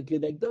matza ezer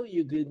kinegdo.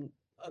 You can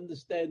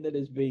understand that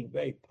as being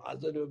very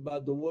positive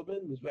about the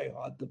woman. It's very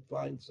hard to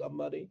find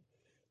somebody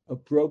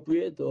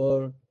appropriate,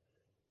 or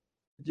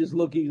just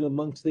looking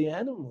amongst the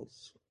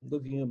animals.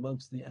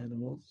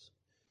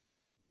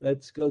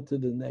 Let's go to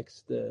the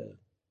next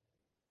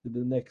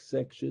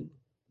section,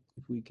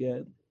 if we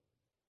can.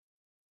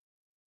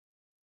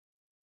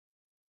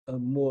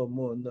 More.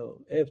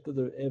 No, after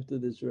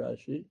this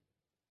Rashi.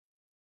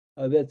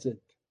 That's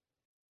it.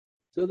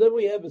 So then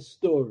we have a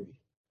story.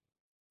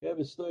 We have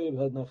a story of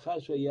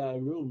Nachash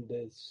Yarum.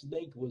 The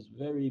snake was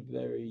very,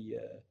 very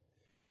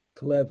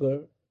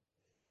clever.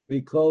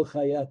 We call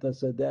Chayat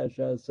HaSadeh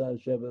Sha'asa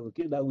Hashem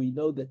Elokim. Now we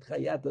know that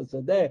Chayat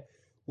HaSadeh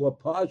were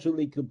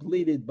partially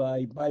completed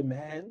by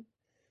man.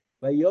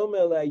 Even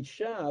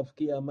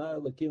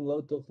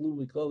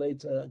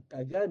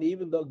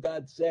though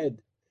God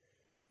said,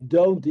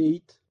 don't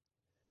eat,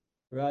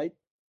 right?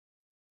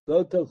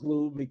 Lo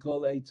tochlu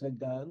mikol eitz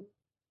hagan.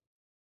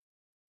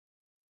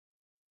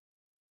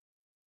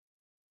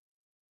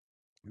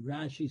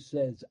 Rashi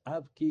says,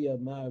 Avki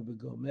amar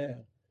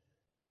v'gomer.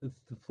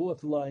 It's the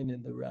fourth line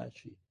in the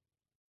Rashi.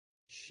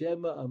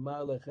 Shema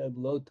amar lechem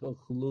lo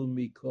tochlu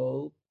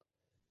mikol.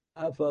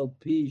 Afal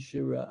pi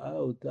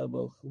shira'ah otam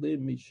ochlim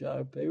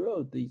mishar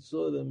perot. He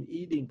saw them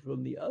eating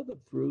from the other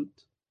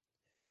fruit.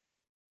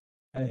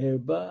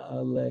 Aherba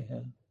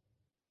aleha.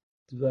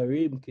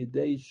 Dvarim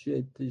kedei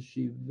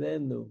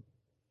sheteshivenu.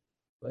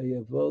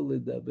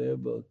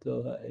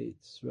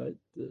 Right?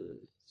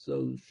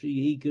 So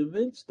he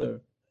convinced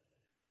her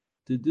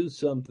to do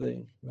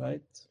something,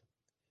 right?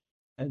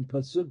 And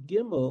Pasuk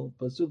Gimel,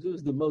 Pasuk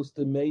is the most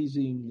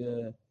amazing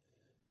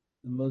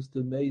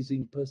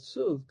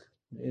Pasuk.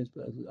 Here's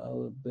Pasuk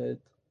Aleph Bet.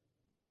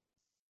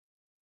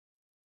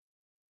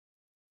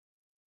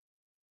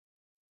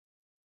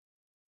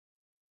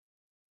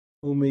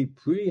 Umi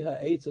pri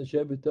ha'etz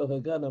asher b'toch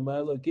hagan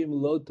amar Elokim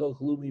lo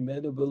tochlu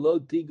mimenu v'lo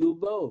tigu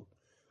bo.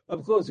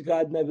 Of course,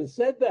 God never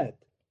said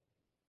that.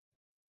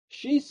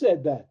 She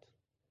said that.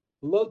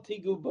 Lo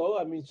tigu bo.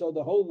 I mean, so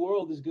the whole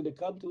world is going to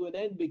come to an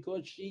end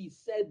because she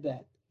said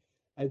that.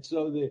 And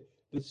so the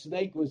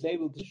snake was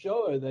able to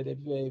show her that if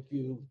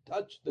you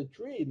touch the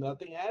tree,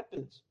 nothing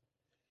happens.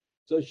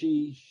 So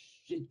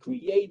it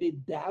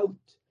created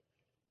doubt.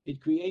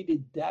 It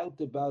created doubt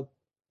about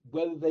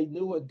whether they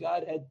knew what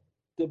God had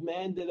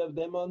demanded of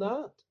them or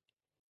not.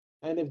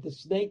 And if the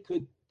snake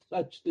could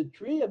touch the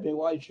tree, I mean,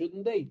 why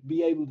shouldn't they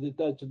be able to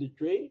touch the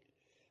tree?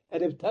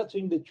 And if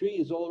touching the tree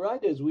is all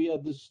right, as we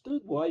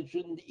understood, why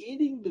shouldn't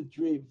eating the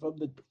tree from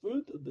the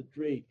fruit of the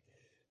tree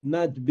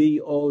not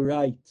be all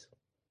right?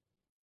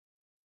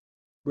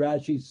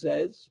 Rashi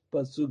says,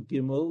 Pasuk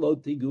Gimel, Lo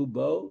tigu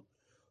bo,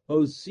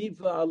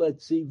 Hosifa ala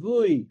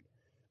tzivui,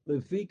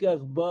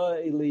 lefikach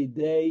ba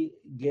ilidei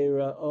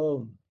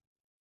geraon.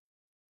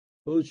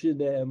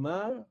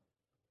 Hushine'emar,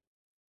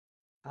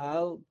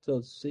 al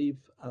tosif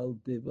al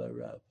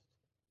divarav.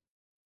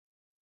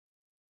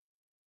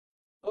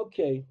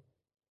 Okay.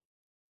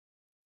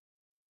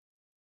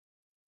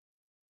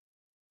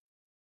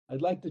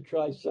 I'd like to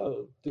try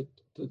to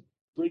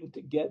bring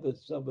together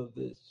some of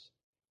this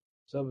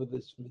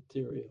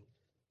material.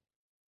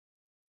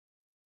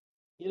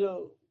 You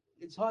know,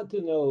 it's hard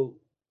to know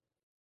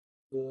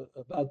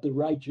about the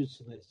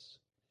righteousness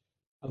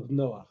of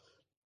Noach.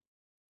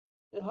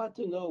 It's hard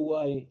to know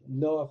why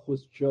Noach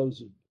was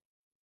chosen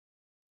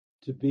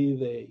to be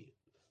the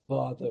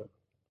father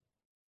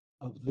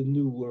of the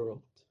new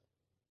world.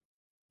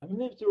 I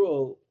mean, after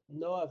all,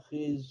 Noach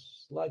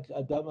is like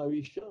Adam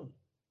HaRishon.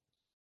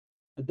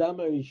 Adam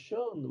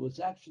HaRishon was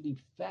actually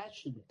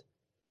fashioned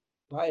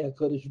by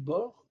HaKadosh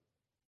Baruch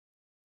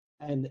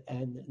Hu. And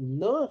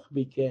Noach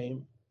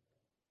became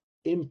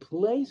in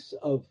place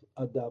of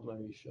Adam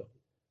HaRishon.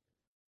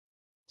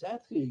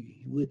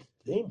 Exactly, you would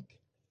think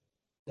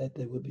that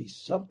there would be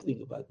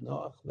something about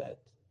Noach that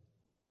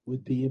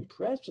would be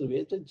impressive.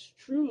 It's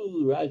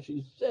true,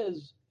 Rashi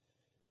says,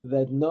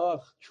 that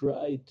Noach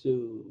tried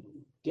to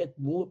get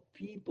more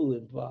people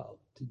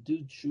involved, to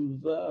do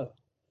tshuva,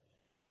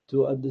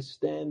 to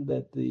understand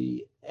that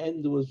the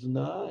end was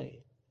nigh.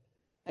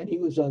 And he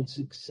was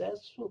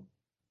unsuccessful.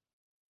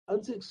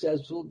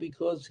 Unsuccessful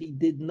because he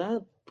did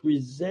not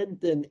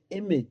present an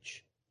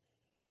image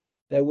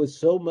that was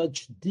so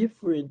much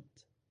different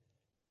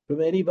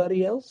from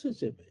anybody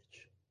else's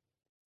image.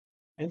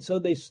 And so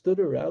they stood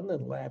around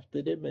and laughed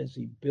at him as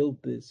he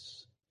built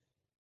this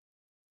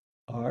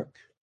ark.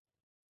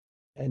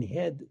 And he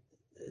had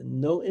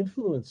no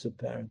influence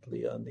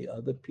apparently on the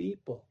other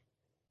people.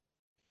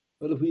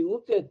 But if we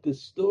look at the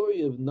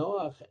story of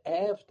Noah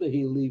after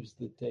he leaves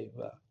the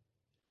Teva,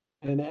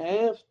 and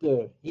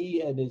after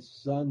he and his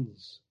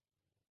sons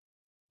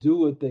do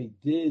what they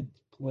did,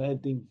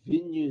 planting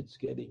vineyards,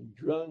 getting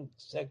drunk,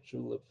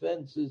 sexual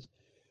offenses,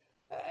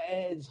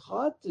 it's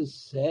hard to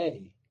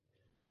say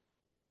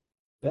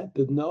that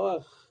the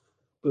Noah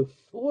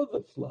before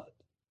the flood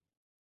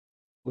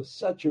was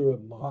such a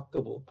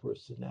remarkable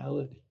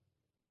personality.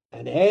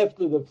 And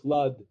after the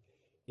flood,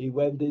 he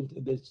went into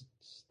this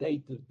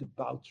state of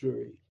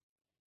debauchery.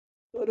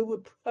 But it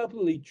was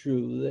probably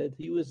true that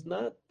he was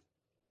not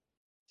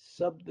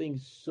something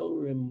so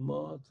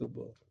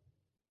remarkable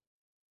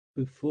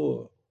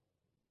before.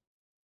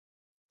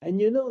 And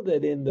you know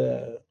that in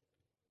the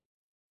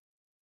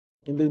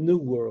New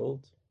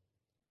World,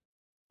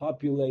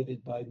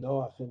 populated by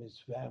Noah and his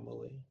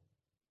family,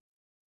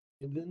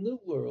 in the New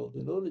World,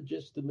 in order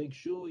just to make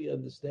sure we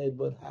understand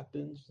what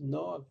happens,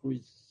 Noah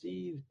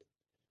received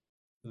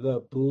the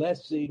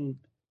blessing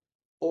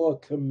or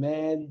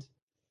command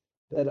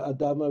that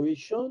Adam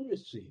HaRishon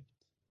received.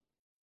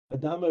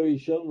 Adam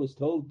HaRishon was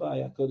told by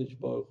HaKadosh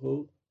Baruch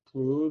Hu,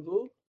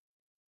 Puruvu,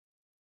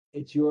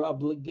 it's your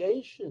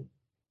obligation.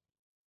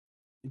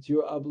 It's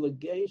your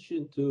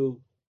obligation to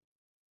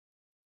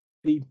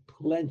be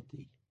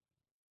plenty,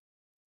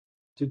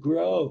 to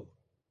grow.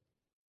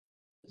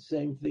 The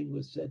same thing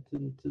was said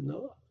to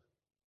Noah.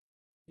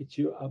 It's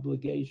your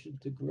obligation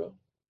to grow.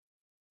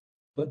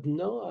 But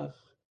Noah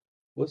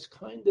was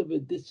kind of a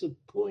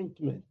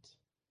disappointment.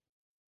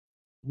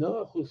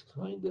 Noah was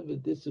kind of a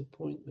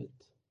disappointment.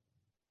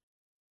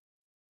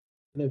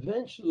 And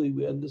eventually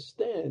we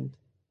understand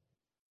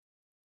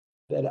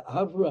that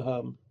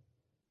Abraham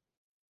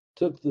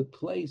took the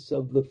place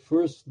of the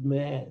first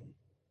man,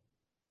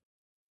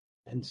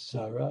 and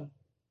Sarah,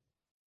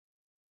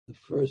 the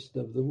first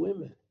of the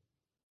women.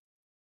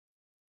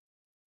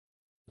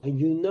 And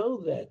you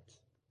know that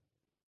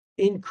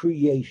in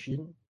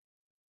creation,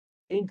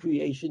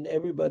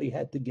 everybody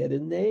had to get a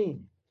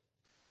name.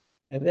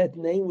 And that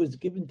name was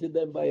given to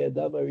them by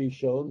Adam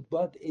HaRishon,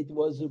 but it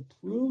was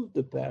approved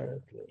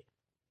apparently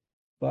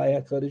by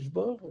HaKadosh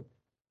Baruch Hu.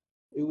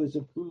 It was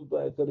approved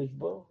by HaKadosh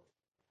Baruch Hu.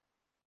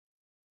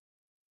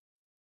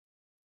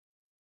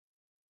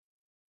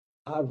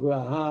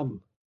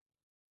 Abraham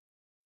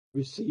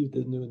received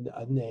a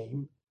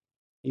name.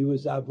 He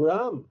was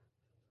Abraham.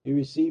 He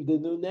received a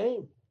new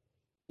name.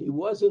 He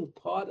wasn't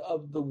part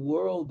of the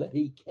world that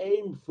he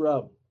came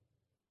from.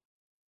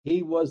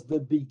 He was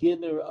the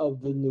beginner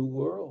of the new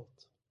world.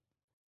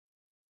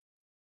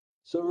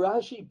 So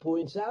Rashi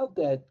points out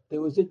that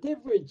there was a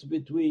difference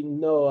between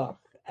Noah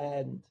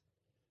and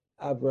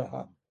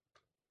Abraham.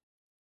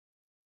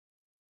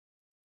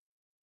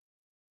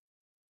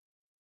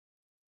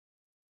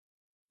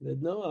 That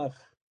Noah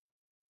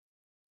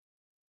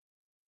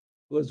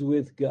was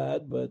with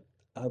God, but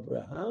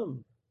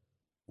Abraham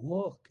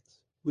walked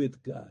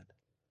with God.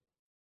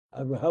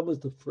 Abraham was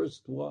the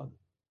first one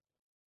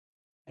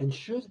and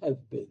should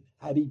have been,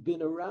 had he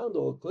been around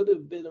or could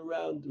have been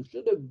around,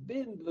 should have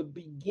been the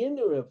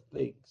beginner of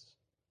things.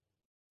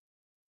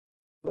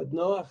 But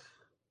Noah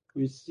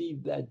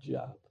received that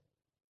job.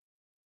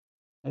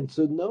 And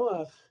so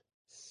Noah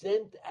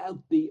sent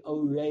out the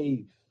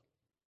Orev.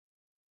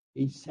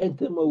 He sent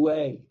them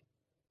away,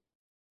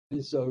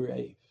 this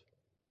Orev.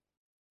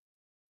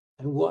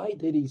 And why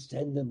did he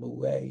send them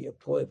away?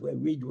 If I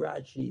read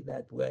Rashi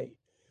that way.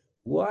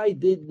 Why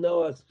did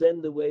Noah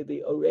send away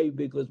the Orev?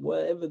 Because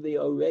whatever the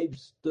Orev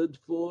stood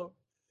for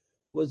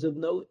was of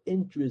no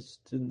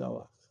interest to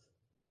Noah.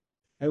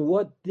 And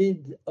what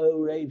did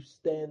Orev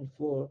stand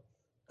for?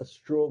 A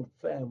strong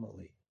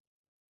family.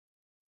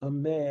 A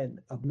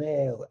man, a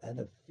male, and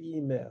a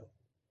female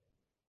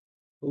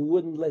who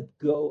wouldn't let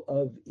go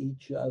of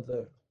each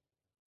other.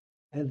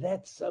 And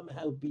that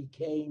somehow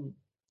became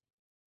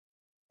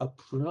a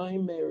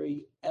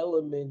primary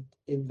element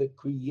in the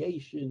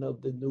creation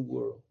of the new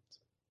world.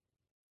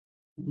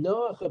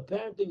 Noah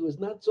apparently was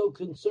not so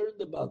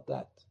concerned about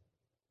that.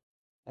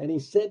 And he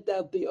sent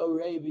out the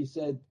Orev. He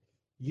said,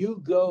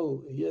 you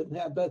go,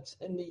 I'm not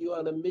sending you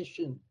on a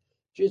mission.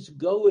 Just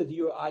go with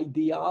your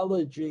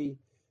ideology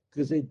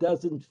because it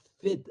doesn't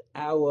fit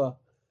our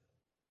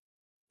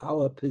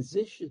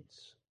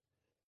positions.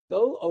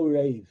 Go,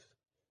 Orev.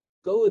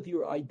 Go with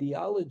your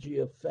ideology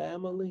of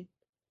family,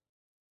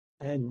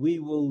 and we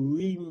will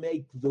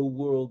remake the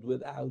world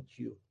without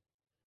you.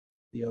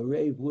 The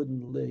Orev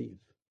wouldn't leave.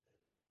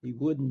 He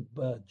wouldn't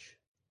budge.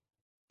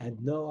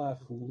 And Noah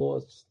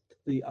lost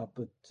the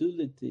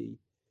opportunity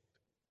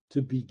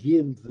to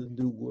begin the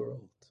new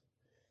world.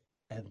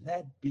 And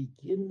that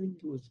beginning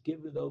was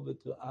given over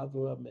to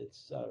Avraham and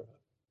Sarah,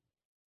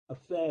 a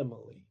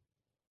family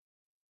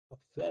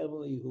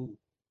who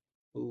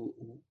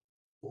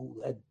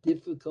had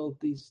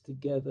difficulties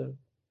together,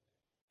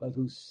 but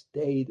who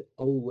stayed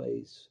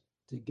always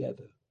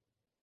together,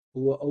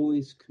 who were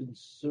always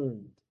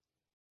concerned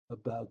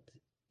about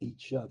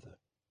each other,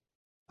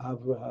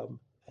 Abraham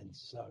and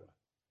Sarah.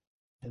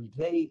 And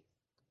they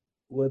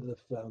were the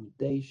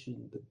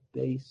foundation, the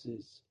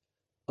basis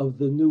of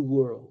the new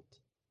world,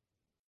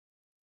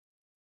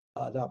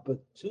 an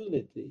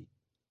opportunity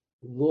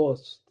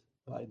lost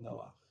by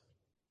Noah.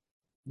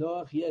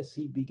 Noah, yes,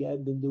 he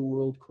began the new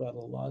world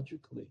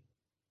chronologically,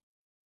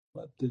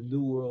 but the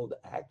new world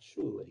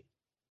actually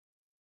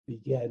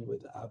began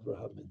with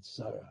Abraham and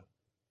Sarah,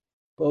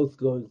 both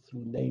going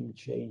through name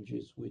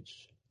changes,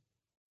 which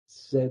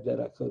said that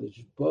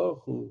HaKadosh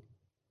Baruch Hu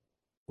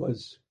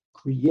was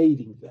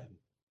creating them.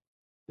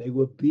 They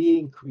were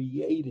being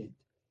created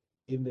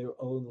in their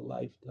own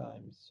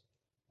lifetimes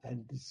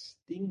and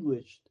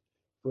distinguished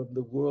from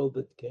the world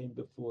that came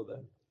before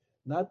them.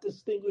 Not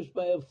distinguished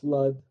by a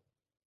flood,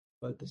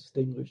 but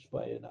distinguished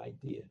by an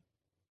idea.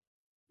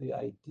 The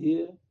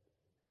idea,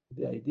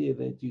 the idea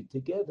that you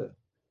together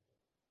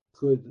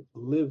could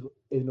live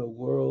in a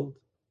world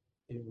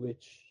in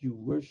which you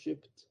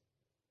worshipped,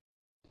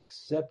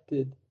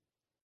 accepted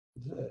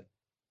the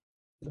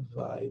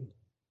divine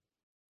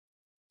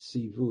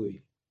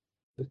sivui,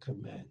 the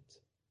command.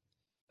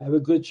 Have a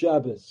good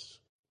Shabbos.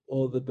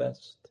 All the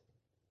best.